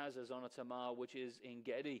in Hazazon-Tamar, which is in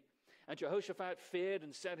Gedi. And Jehoshaphat feared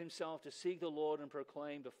and set himself to seek the Lord and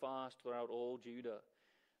proclaimed a fast throughout all Judah.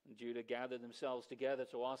 And Judah gathered themselves together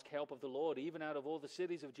to ask help of the Lord. Even out of all the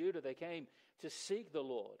cities of Judah they came to seek the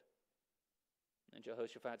Lord. And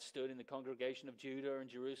Jehoshaphat stood in the congregation of Judah and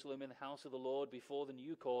Jerusalem in the house of the Lord before the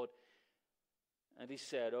new court. And he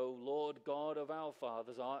said, O Lord God of our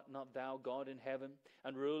fathers, art not thou God in heaven?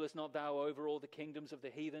 And rulest not thou over all the kingdoms of the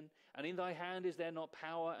heathen? And in thy hand is there not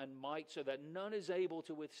power and might, so that none is able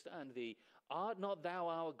to withstand thee? Art not thou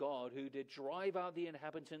our God, who did drive out the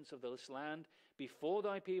inhabitants of this land before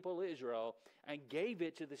thy people Israel, and gave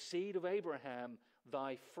it to the seed of Abraham,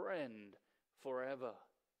 thy friend, forever?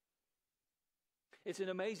 It's an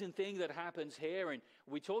amazing thing that happens here, and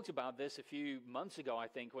we talked about this a few months ago, I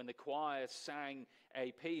think, when the choir sang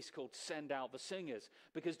a piece called Send Out the Singers,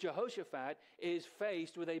 because Jehoshaphat is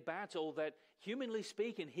faced with a battle that, humanly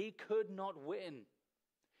speaking, he could not win.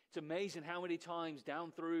 It's amazing how many times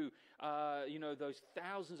down through, those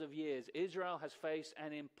thousands of years, Israel has faced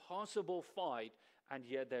an impossible fight, and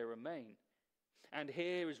yet they remain. And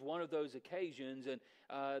here is one of those occasions, and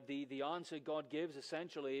the answer God gives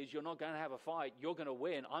essentially is, you're not going to have a fight, you're going to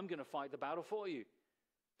win, I'm going to fight the battle for you.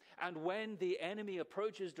 And when the enemy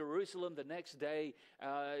approaches Jerusalem the next day,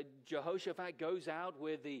 Jehoshaphat goes out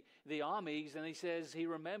with the armies, and he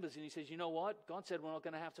remembers, and he says, you know what? God said we're not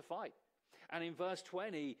going to have to fight. And in verse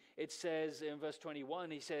 20, it says, in verse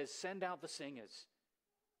 21, he says, send out the singers.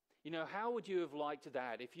 You know, how would you have liked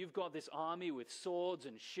that? If you've got this army with swords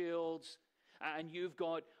and shields, and you've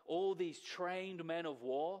got all these trained men of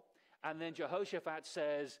war, and then Jehoshaphat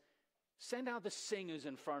says, send out the singers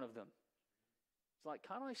in front of them. It's like,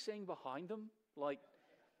 can't I sing behind them? Like,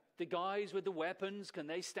 the guys with the weapons, can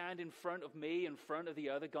they stand in front of me, in front of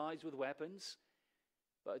the other guys with weapons?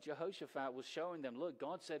 But Jehoshaphat was showing them, look,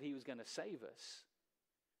 God said he was going to save us.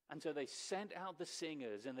 And so they sent out the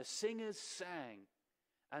singers, and the singers sang,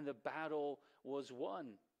 and the battle was won.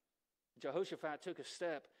 Jehoshaphat took a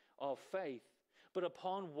step of faith. But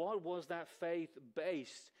upon what was that faith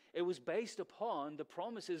based? It was based upon the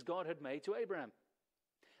promises God had made to Abram.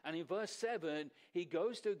 And in verse 7, he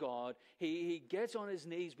goes to God, he gets on his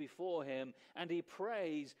knees before him, and he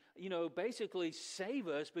prays, basically, save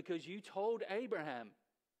us because you told Abraham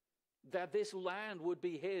that this land would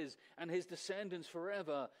be his and his descendants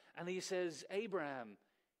forever. And he says, Abraham,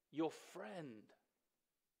 your friend.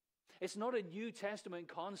 It's not a New Testament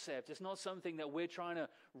concept. It's not something that we're trying to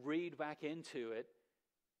read back into it.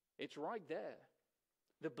 It's right there.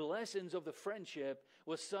 The blessings of the friendship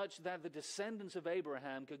were such that the descendants of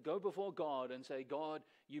Abraham could go before God and say, God,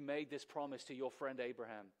 you made this promise to your friend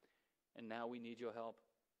Abraham, and now we need your help.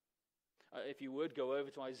 If you would, go over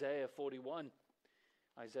to Isaiah 41.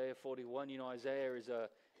 Isaiah 41, Isaiah is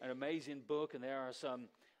an amazing book, and there are some,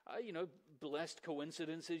 blessed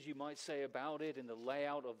coincidences, you might say, about it in the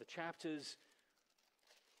layout of the chapters.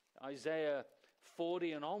 Isaiah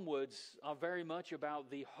 40 and onwards are very much about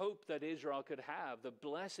the hope that Israel could have, the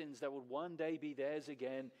blessings that would one day be theirs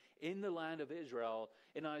again in the land of Israel.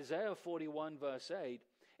 In Isaiah 41 verse 8,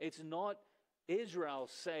 it's not Israel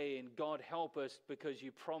saying, God help us because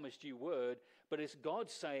you promised you would, but it's God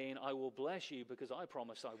saying, I will bless you because I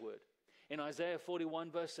promised I would. In Isaiah 41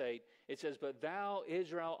 verse 8, it says, but thou,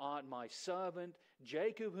 Israel, art my servant,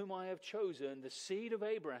 Jacob whom I have chosen, the seed of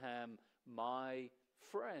Abraham, my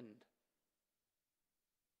friend.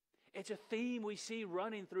 It's a theme we see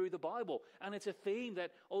running through the Bible. And it's a theme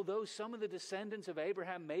that although some of the descendants of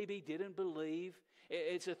Abraham maybe didn't believe,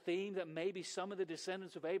 it's a theme that maybe some of the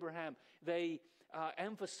descendants of Abraham, they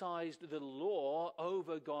emphasized the law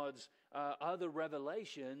over God's other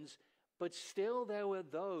revelations. But still there were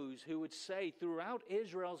those who would say throughout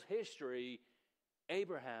Israel's history,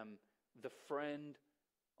 Abraham, the friend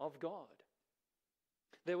of God.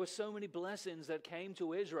 There were so many blessings that came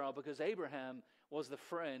to Israel because Abraham was the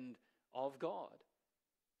friend of God.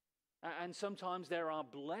 And sometimes there are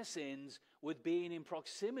blessings with being in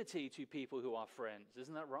proximity to people who are friends.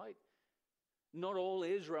 Isn't that right? Not all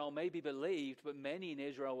Israel maybe believed, but many in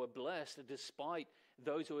Israel were blessed despite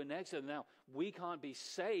those who are next to them. Now, we can't be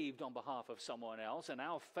saved on behalf of someone else, and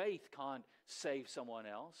our faith can't save someone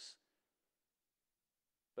else.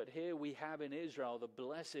 But here we have in Israel the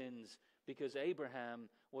blessings because Abraham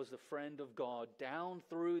was the friend of God down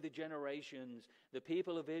through the generations, the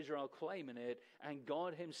people of Israel claiming it, and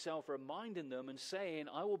God himself reminding them and saying,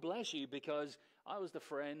 I will bless you because I was the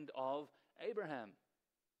friend of Abraham.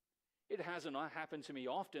 It hasn't happened to me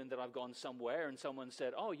often that I've gone somewhere and someone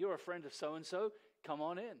said, oh, you're a friend of so-and-so, come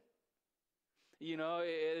on in.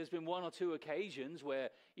 There's been one or two occasions where,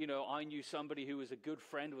 I knew somebody who was a good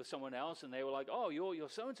friend with someone else, and they were like, oh, you're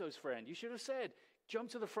so-and-so's friend. You should have said, jump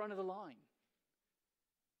to the front of the line.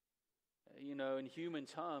 In human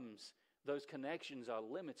terms, those connections are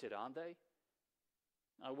limited, aren't they?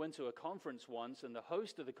 I went to a conference once, and the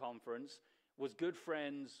host of the conference was good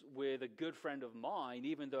friends with a good friend of mine,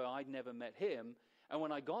 even though I'd never met him. And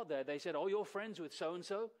when I got there, they said, oh, you're friends with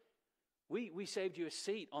so-and-so? We saved you a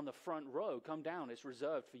seat on the front row. Come down, it's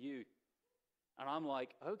reserved for you. And I'm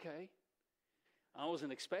like, okay. I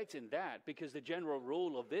wasn't expecting that because the general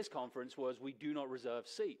rule of this conference was we do not reserve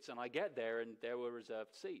seats. And I get there and there were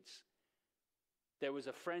reserved seats. There was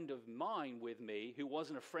a friend of mine with me who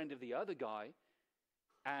wasn't a friend of the other guy,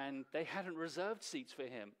 and they hadn't reserved seats for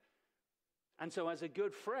him. And so as a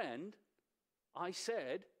good friend, I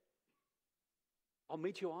said, I'll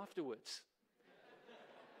meet you afterwards.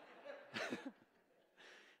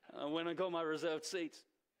 When I got my reserved seats.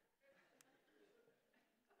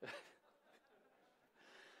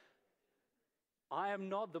 I am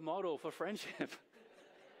not the model for friendship.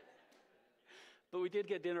 But we did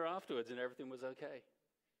get dinner afterwards and everything was okay.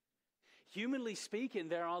 Humanly speaking,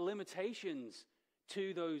 there are limitations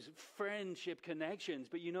to those friendship connections.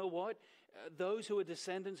 But you know what? Those who are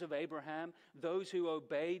descendants of Abraham, those who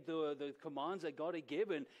obeyed the commands that God had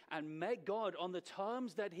given and met God on the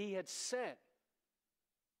terms that he had set,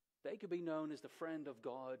 they could be known as the friend of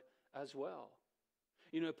God as well.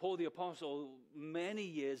 You know, Paul the Apostle, many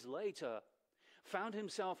years later, found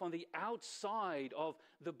himself on the outside of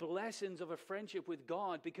the blessings of a friendship with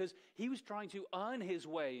God because he was trying to earn his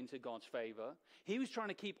way into God's favor. He was trying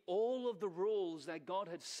to keep all of the rules that God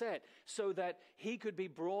had set so that he could be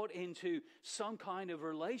brought into some kind of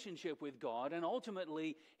relationship with God. And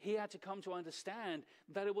ultimately, he had to come to understand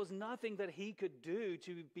that it was nothing that he could do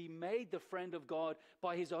to be made the friend of God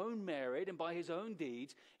by his own merit and by his own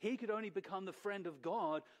deeds. He could only become the friend of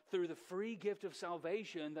God through the free gift of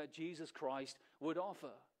salvation that Jesus Christ would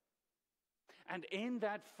offer. And in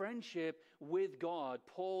that friendship with God,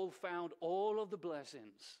 Paul found all of the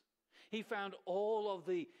blessings. He found all of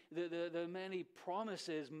the many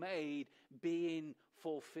promises made being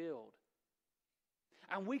fulfilled.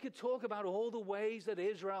 And we could talk about all the ways that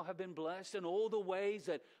Israel have been blessed and all the ways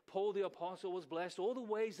that Paul the Apostle was blessed, all the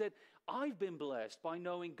ways that I've been blessed by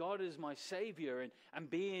knowing God is my Savior and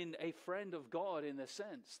being a friend of God in the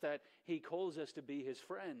sense that he calls us to be his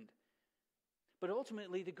friend. But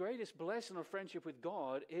ultimately, the greatest blessing of friendship with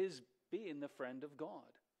God is being the friend of God.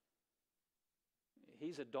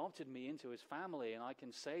 He's adopted me into his family, and I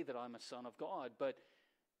can say that I'm a son of God, but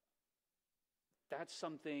that's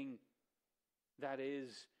something that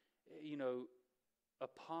is, you know, a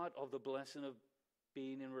part of the blessing of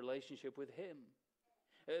being in relationship with him.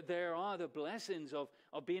 There are the blessings of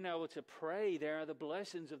being able to pray. There are the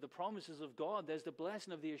blessings of the promises of God. There's the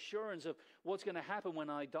blessing of the assurance of what's going to happen when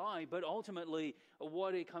I die. But ultimately,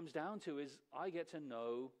 what it comes down to is I get to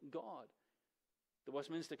know God. The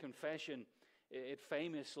Westminster Confession, it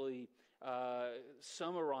famously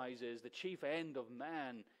summarizes the chief end of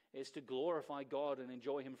man is to glorify God and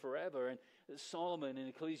enjoy him forever. And Solomon in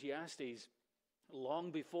Ecclesiastes,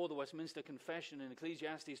 long before the Westminster Confession in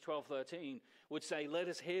Ecclesiastes 12:13, would say, "Let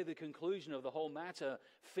us hear the conclusion of the whole matter.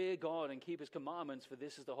 Fear God and keep his commandments, for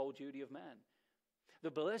this is the whole duty of man."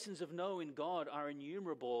 The blessings of knowing God are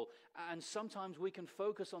innumerable, and sometimes we can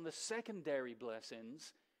focus on the secondary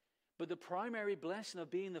blessings, but the primary blessing of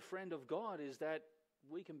being the friend of God is that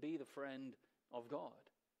we can be the friend of God.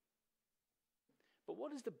 But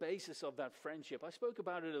what is the basis of that friendship? I spoke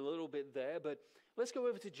about it a little bit there, but let's go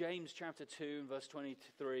over to James chapter 2 and verse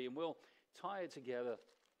 23, and we'll tie it together.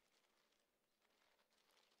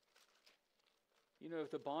 You know,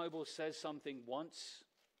 if the Bible says something once,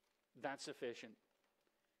 that's sufficient.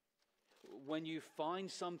 When you find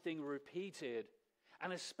something repeated,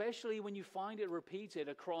 and especially when you find it repeated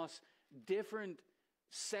across different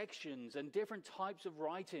sections and different types of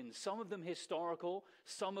writings, some of them historical,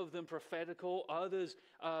 some of them prophetical, others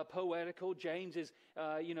poetical. James is,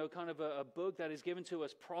 kind of a book that is given to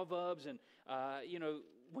us Proverbs. And,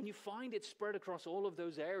 when you find it spread across all of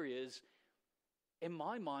those areas, in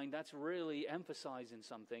my mind, that's really emphasizing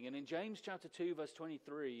something. And in James chapter 2, verse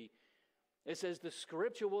 23, it says, "The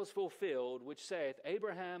scripture was fulfilled, which saith,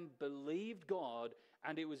 Abraham believed God,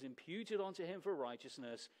 and it was imputed unto him for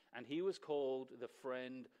righteousness, and he was called the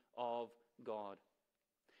friend of God."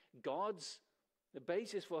 The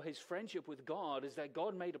basis for his friendship with God is that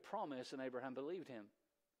God made a promise and Abraham believed him.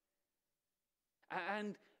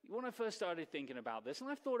 And when I first started thinking about this, and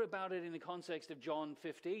I've thought about it in the context of John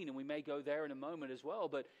 15, and we may go there in a moment as well,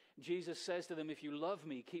 but Jesus says to them, "If you love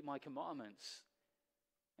me, keep my commandments."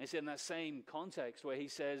 And it's in that same context where he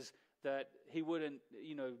says that he wouldn't,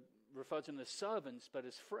 refer to them as servants, but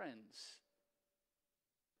as friends.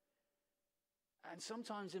 And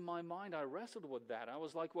sometimes in my mind, I wrestled with that. I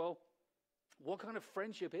was like, well, what kind of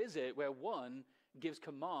friendship is it where one gives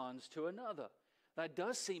commands to another? That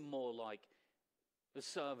does seem more like a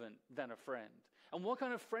servant than a friend. And what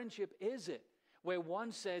kind of friendship is it where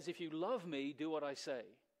one says, "If you love me, do what I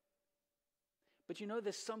say"? But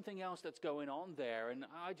there's something else that's going on there, and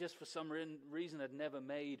I just, for some reason, had never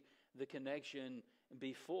made the connection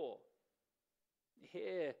before.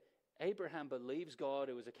 Here, Abraham believes God,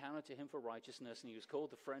 it was accounted to him for righteousness, and he was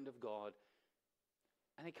called the friend of God.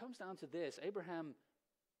 And it comes down to this: Abraham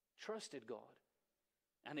trusted God.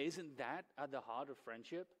 And isn't that at the heart of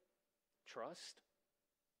friendship? Trust.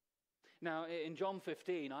 Now, in John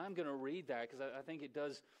 15, I'm going to read that because I think it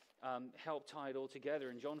does help tie it all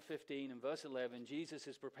together. In John 15 and verse 11, Jesus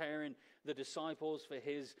is preparing the disciples for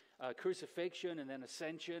his crucifixion and then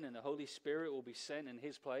ascension, and the Holy Spirit will be sent in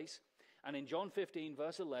his place. And in John 15,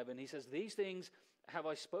 verse 11, he says, "These things have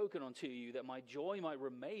I spoken unto you, that my joy might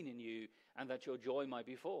remain in you, and that your joy might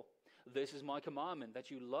be full. This is my commandment,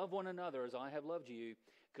 that you love one another as I have loved you.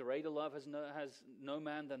 Greater love has no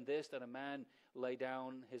man than this, that a man lay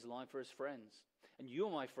down his life for his friends. And you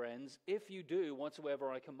are my friends if you do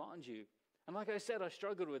whatsoever I command you. And like I said, I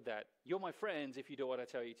struggled with that. You're my friends if you do what I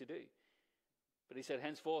tell you to do. But he said,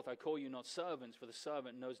 henceforth I call you not servants, for the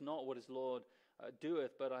servant knows not what his Lord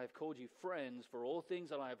doeth, but I have called you friends, for all things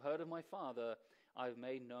that I have heard of my Father I have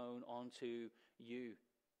made known unto you.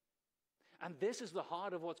 And this is the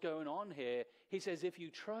heart of what's going on here. He says, if you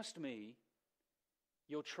trust me,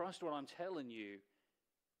 you'll trust what I'm telling you.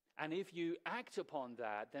 And if you act upon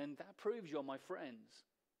that, then that proves you're my friends.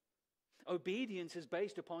 Obedience is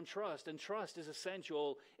based upon trust, and trust is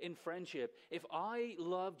essential in friendship. If I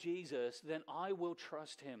love Jesus, then I will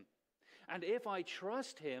trust him. And if I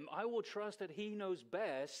trust him, I will trust that he knows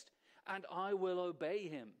best, and I will obey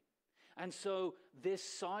him. And so this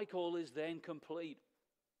cycle is then complete.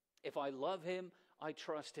 If I love him, I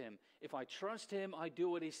trust him. If I trust him, I do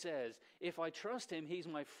what he says. If I trust him, he's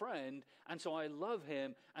my friend, and so I love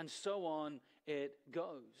him, and so on it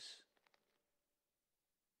goes.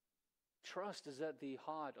 Trust is at the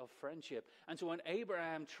heart of friendship. And so when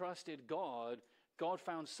Abraham trusted God, God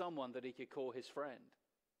found someone that he could call his friend.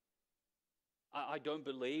 I don't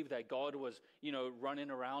believe that God was, running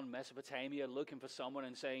around Mesopotamia looking for someone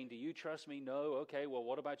and saying, do you trust me? No. Okay, well,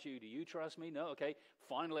 what about you? Do you trust me? No. Okay,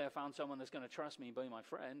 finally I found someone that's going to trust me and be my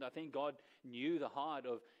friend. I think God knew the heart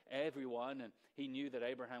of everyone, and he knew that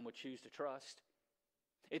Abraham would choose to trust.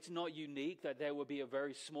 It's not unique that there would be a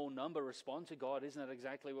very small number respond to God. Isn't that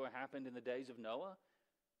exactly what happened in the days of Noah?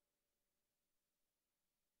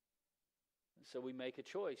 So we make a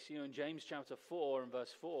choice. In James chapter 4 and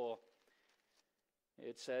verse 4,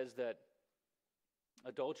 it says that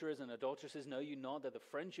adulterers and adulteresses, know you not that the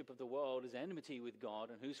friendship of the world is enmity with God,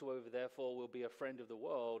 and whosoever therefore will be a friend of the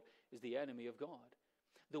world is the enemy of God.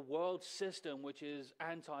 The world system, which is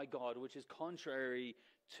anti-God, which is contrary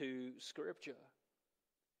to Scripture.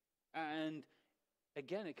 And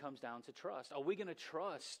again, it comes down to trust. Are we going to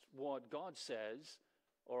trust what God says,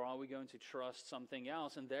 or are we going to trust something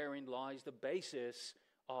else? And therein lies the basis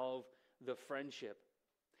of the friendship.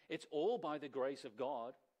 It's all by the grace of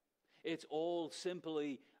God. It's all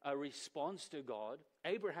simply a response to God.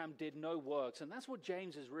 Abraham did no works, and that's what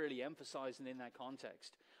James is really emphasizing in that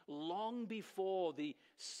context. Long before the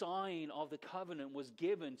sign of the covenant was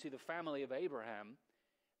given to the family of Abraham,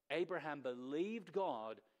 Abraham believed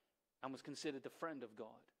God and was considered the friend of God.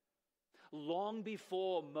 Long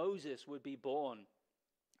before Moses would be born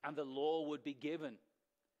and the law would be given,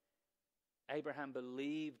 Abraham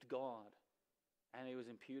believed God, and it was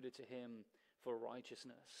imputed to him for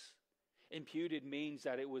righteousness. Imputed means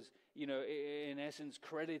that it was, in essence,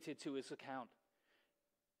 credited to his account.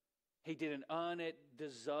 He didn't earn it,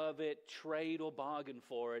 deserve it, trade or bargain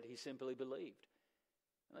for it. He simply believed.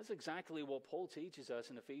 And that's exactly what Paul teaches us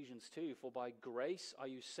in Ephesians 2. For by grace are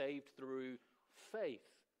you saved through faith.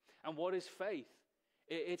 And what is faith?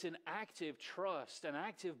 It's an active trust, an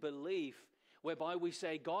active belief, whereby we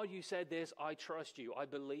say, God, you said this, I trust you, I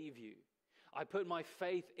believe you. I put my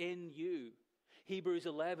faith in you. Hebrews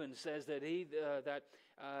 11 says that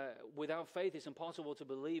without faith it's impossible to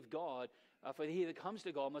believe God. For he that comes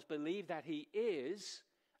to God must believe that he is,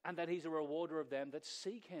 and that he's a rewarder of them that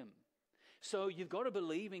seek him. So you've got to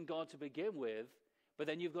believe in God to begin with, but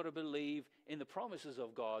then you've got to believe in the promises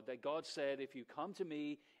of God, that God said, if you come to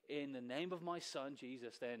me in the name of my Son,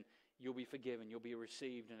 Jesus, then you'll be forgiven, you'll be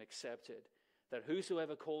received and accepted. That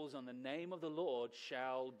whosoever calls on the name of the Lord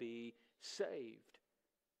shall be saved.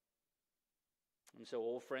 And so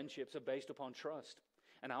all friendships are based upon trust.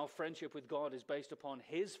 And our friendship with God is based upon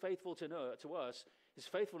his faithfulness to us, his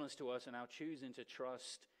faithfulness to us, and our choosing to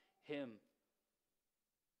trust him.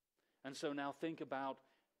 And so now think about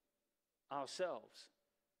ourselves.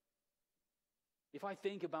 If I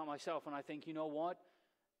think about myself and I think, you know what?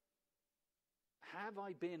 Have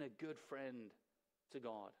I been a good friend to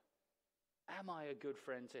God? Am I a good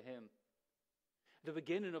friend to him? The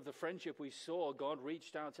beginning of the friendship we saw, God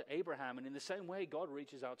reached out to Abraham, and in the same way, God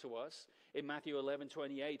reaches out to us. In Matthew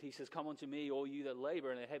 11:28, he says, come unto me, all you that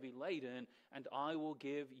labor and are heavy laden, and I will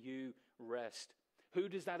give you rest. Who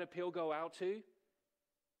does that appeal go out to?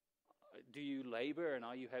 Do you labor and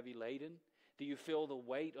are you heavy laden? Do you feel the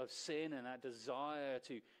weight of sin and that desire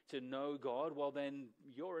to know God? Well, then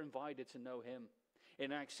you're invited to know him.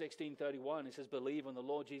 In Acts 16:31, it says, believe on the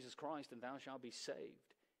Lord Jesus Christ and thou shalt be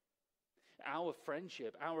saved. Our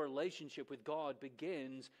friendship, our relationship with God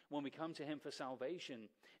begins when we come to him for salvation.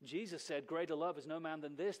 Jesus said, greater love is no man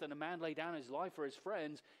than this, that a man lay down his life for his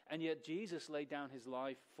friends, and yet Jesus laid down his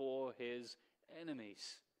life for his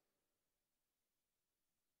enemies.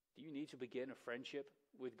 Do you need to begin a friendship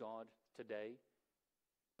with God today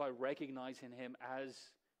by recognizing him as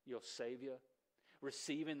your Savior,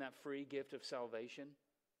 receiving that free gift of salvation?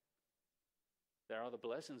 There are the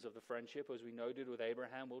blessings of the friendship. As we noted with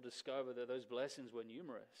Abraham, we'll discover that those blessings were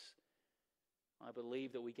numerous. I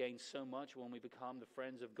believe that we gain so much when we become the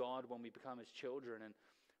friends of God, when we become his children and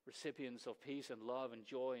recipients of peace and love and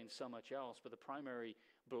joy and so much else. But the primary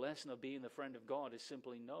blessing of being the friend of God is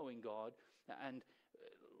simply knowing God. And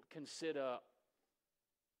consider,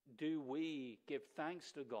 do we give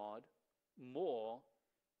thanks to God more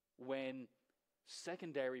when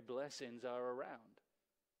secondary blessings are around?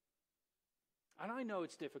 And I know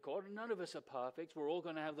it's difficult, and none of us are perfect. We're all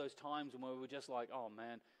going to have those times when we're just like, oh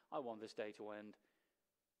man, I want this day to end.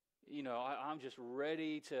 You know, I'm just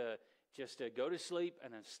ready to go to sleep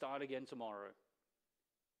and then start again tomorrow.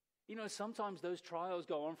 You know, sometimes those trials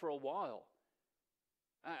go on for a while.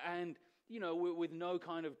 And, you know, with no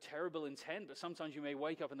kind of terrible intent, but sometimes you may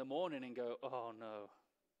wake up in the morning and go, oh no,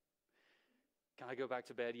 can I go back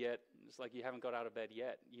to bed yet? It's like you haven't got out of bed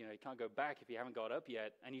yet. You know, you can't go back if you haven't got up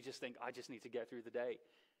yet. And you just think, I just need to get through the day.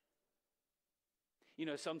 You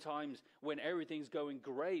know, sometimes when everything's going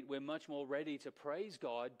great, we're much more ready to praise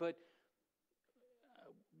God. But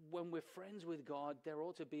when we're friends with God, there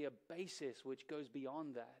ought to be a basis which goes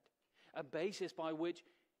beyond that. A basis by which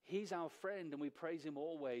he's our friend and we praise him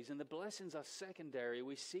always. And the blessings are secondary.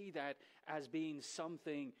 We see that as being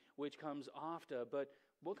something which comes after. But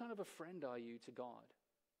what kind of a friend are you to God?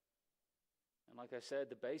 And like I said,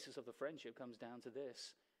 the basis of the friendship comes down to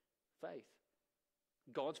this: faith.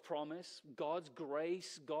 God's promise, God's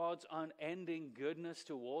grace, God's unending goodness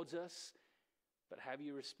towards us. But have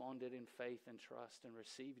you responded in faith and trust and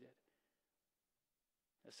received it?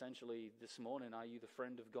 Essentially, this morning, are you the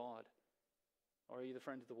friend of God? Or are you the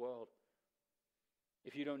friend of the world?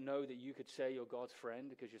 If you don't know that you could say you're God's friend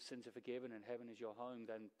because your sins are forgiven and heaven is your home,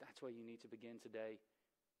 then that's where you need to begin today,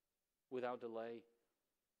 without delay.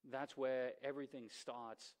 That's where everything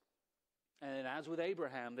starts. And as with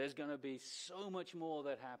Abraham, there's going to be so much more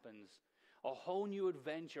that happens. A whole new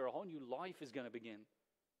adventure, a whole new life is going to begin.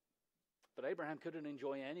 But Abraham couldn't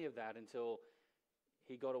enjoy any of that until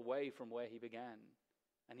he got away from where he began.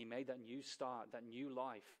 And he made that new start, that new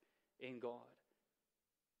life in God.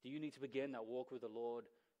 Do you need to begin that walk with the Lord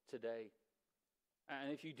today?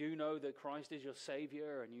 And if you do know that Christ is your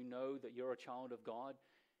Savior and you know that you're a child of God,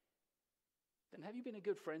 then have you been a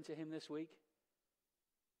good friend to him this week?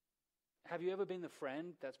 Have you ever been the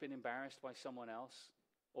friend that's been embarrassed by someone else?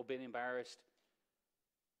 Or been embarrassed,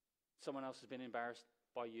 someone else has been embarrassed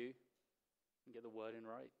by you? And get the word in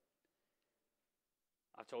right.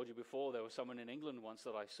 I've told you before, there was someone in England once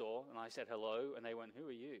that I saw, and I said hello, and they went, who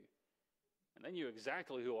are you? And they knew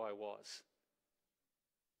exactly who I was.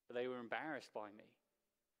 But they were embarrassed by me.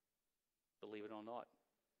 Believe it or not.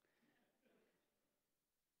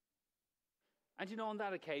 And you know, on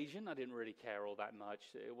that occasion, I didn't really care all that much.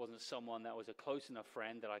 It wasn't someone that was a close enough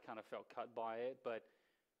friend that I kind of felt cut by it. But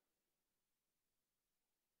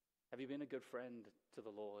have you been a good friend to the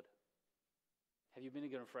Lord? Have you been a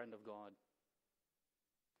good friend of God?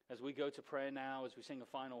 As we go to prayer now, as we sing a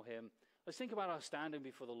final hymn, let's think about our standing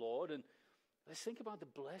before the Lord, and let's think about the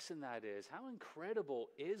blessing that is. How incredible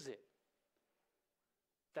is it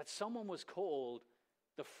that someone was called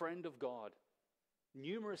the friend of God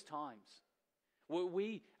numerous times?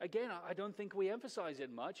 Again, I don't think we emphasize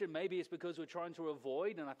it much, and maybe it's because we're trying to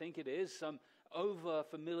avoid, and I think it is, some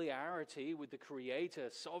over-familiarity with the Creator,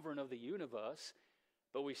 Sovereign of the universe.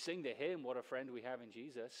 But we sing to him, what a friend we have in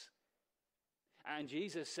Jesus. And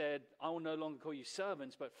Jesus said, I will no longer call you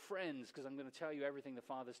servants, but friends, because I'm going to tell you everything the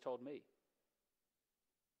Father's told me.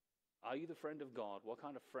 Are you the friend of God? What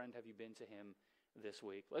kind of friend have you been to him this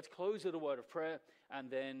week? Let's close with a word of prayer,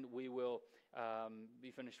 and then we will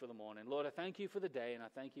be finished for the morning. Lord, I thank you for the day, and I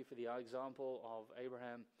thank you for the example of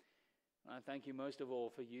Abraham. And I thank you most of all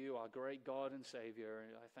for you, our great God and Savior.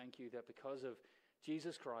 And I thank you that because of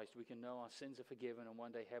Jesus Christ, we can know our sins are forgiven, and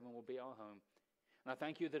one day heaven will be our home. And I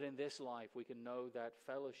thank you that in this life we can know that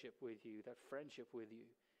fellowship with you, that friendship with you.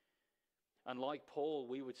 And like Paul,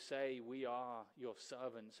 we would say we are your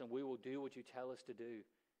servants and we will do what you tell us to do.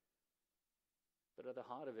 But at the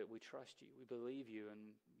heart of it, we trust you, we believe you, and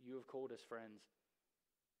you have called us friends.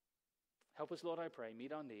 Help us, Lord, I pray.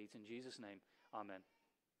 Meet our needs. In Jesus' name, amen.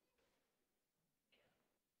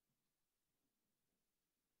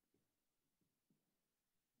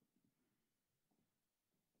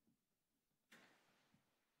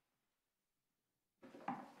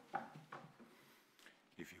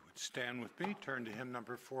 If you would stand with me, turn to hymn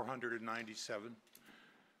number 497.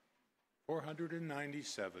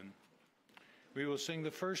 497. We will sing the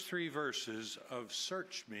first 3 verses of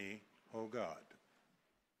Search Me, O God.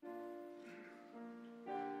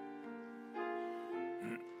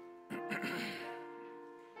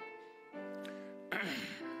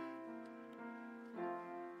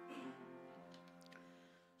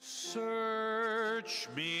 Search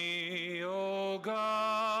me, O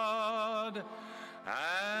God,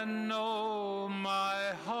 and know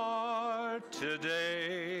my heart today.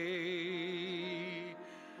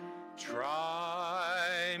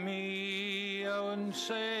 Try me, O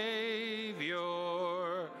Savior,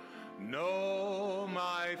 know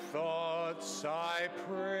my thoughts, I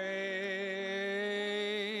pray.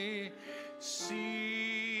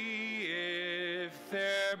 See if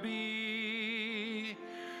there be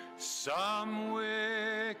some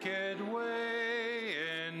wicked way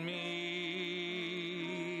in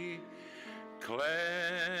me.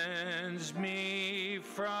 Cleanse me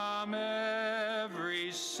from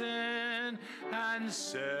every sin and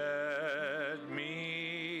set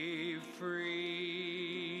me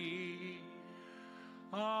free.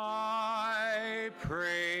 I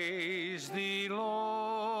praise thee,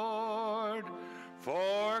 Lord,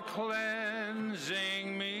 for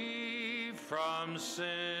cleansing me from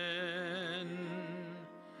sin.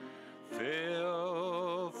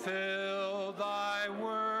 Fill thy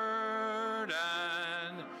word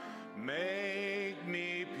and make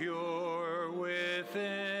me pure within.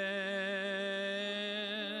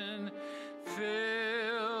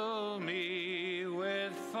 Fill me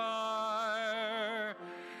with fire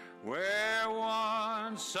where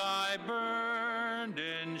once I burned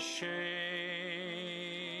in shame.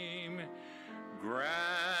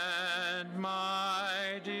 Grant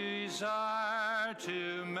my desire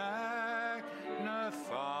to magnify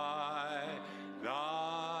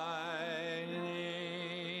thy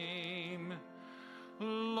name.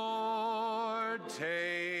 Lord,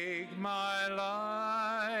 take my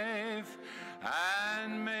life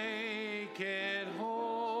and make it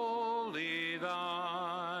wholly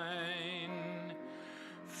thine.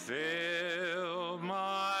 Fill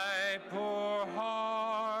my poor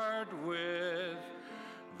heart with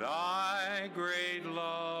thy great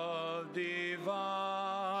love divine.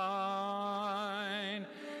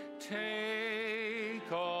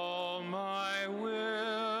 Take all my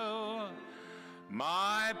will,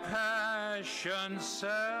 my passion,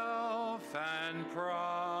 self, and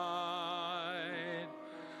pride.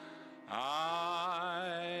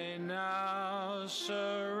 I now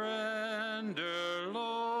surrender,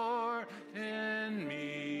 Lord, in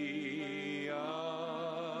me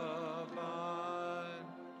abide.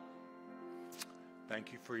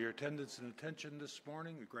 Thank you for your attendance and attention this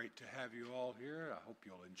morning. Great to have you all here. I hope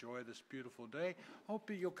you'll enjoy this beautiful day. Hope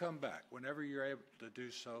that you'll come back whenever you're able to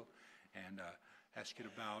do so. And ask you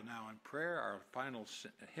to bow now in prayer. Our final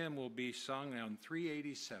hymn will be sung on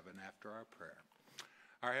 387 after our prayer.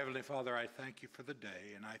 Our Heavenly Father, I thank you for the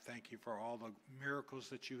day, and I thank you for all the miracles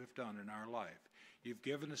that you have done in our life. You've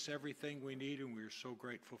given us everything we need, and we are so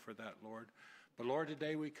grateful for that, Lord. But Lord,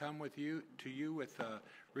 today we come to you with a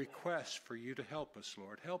request for you to help us,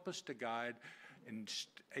 Lord. Help us to guide in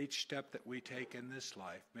each step that we take in this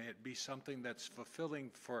life. May it be something that's fulfilling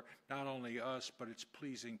for not only us, but it's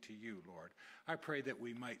pleasing to you, Lord. I pray that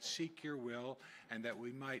we might seek your will, and that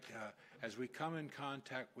we might, as we come in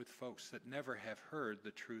contact with folks that never have heard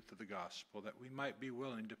the truth of the gospel, that we might be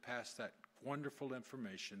willing to pass that wonderful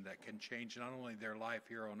information that can change not only their life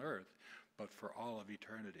here on earth, but for all of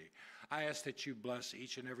eternity. I ask that you bless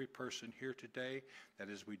each and every person here today, that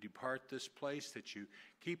as we depart this place, that you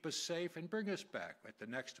keep us safe and bring us back at the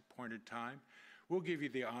next appointed time. We'll give you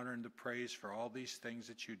the honor and the praise for all these things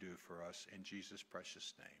that you do for us in Jesus'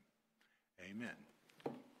 precious name. Amen.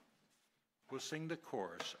 We'll sing the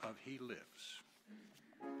chorus of He Lives.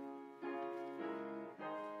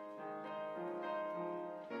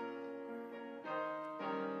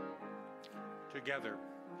 Together.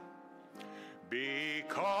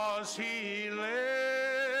 Because He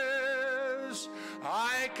lives,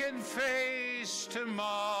 I can face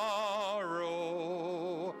tomorrow.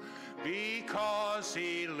 Because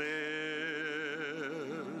He lives,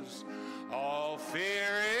 all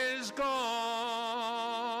fear is gone.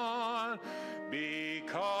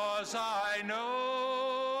 Because I know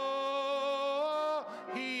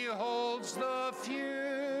He holds the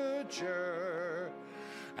future,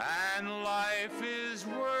 and life is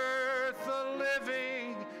worth the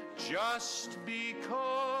living just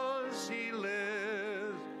because He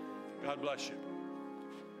lives. God bless you.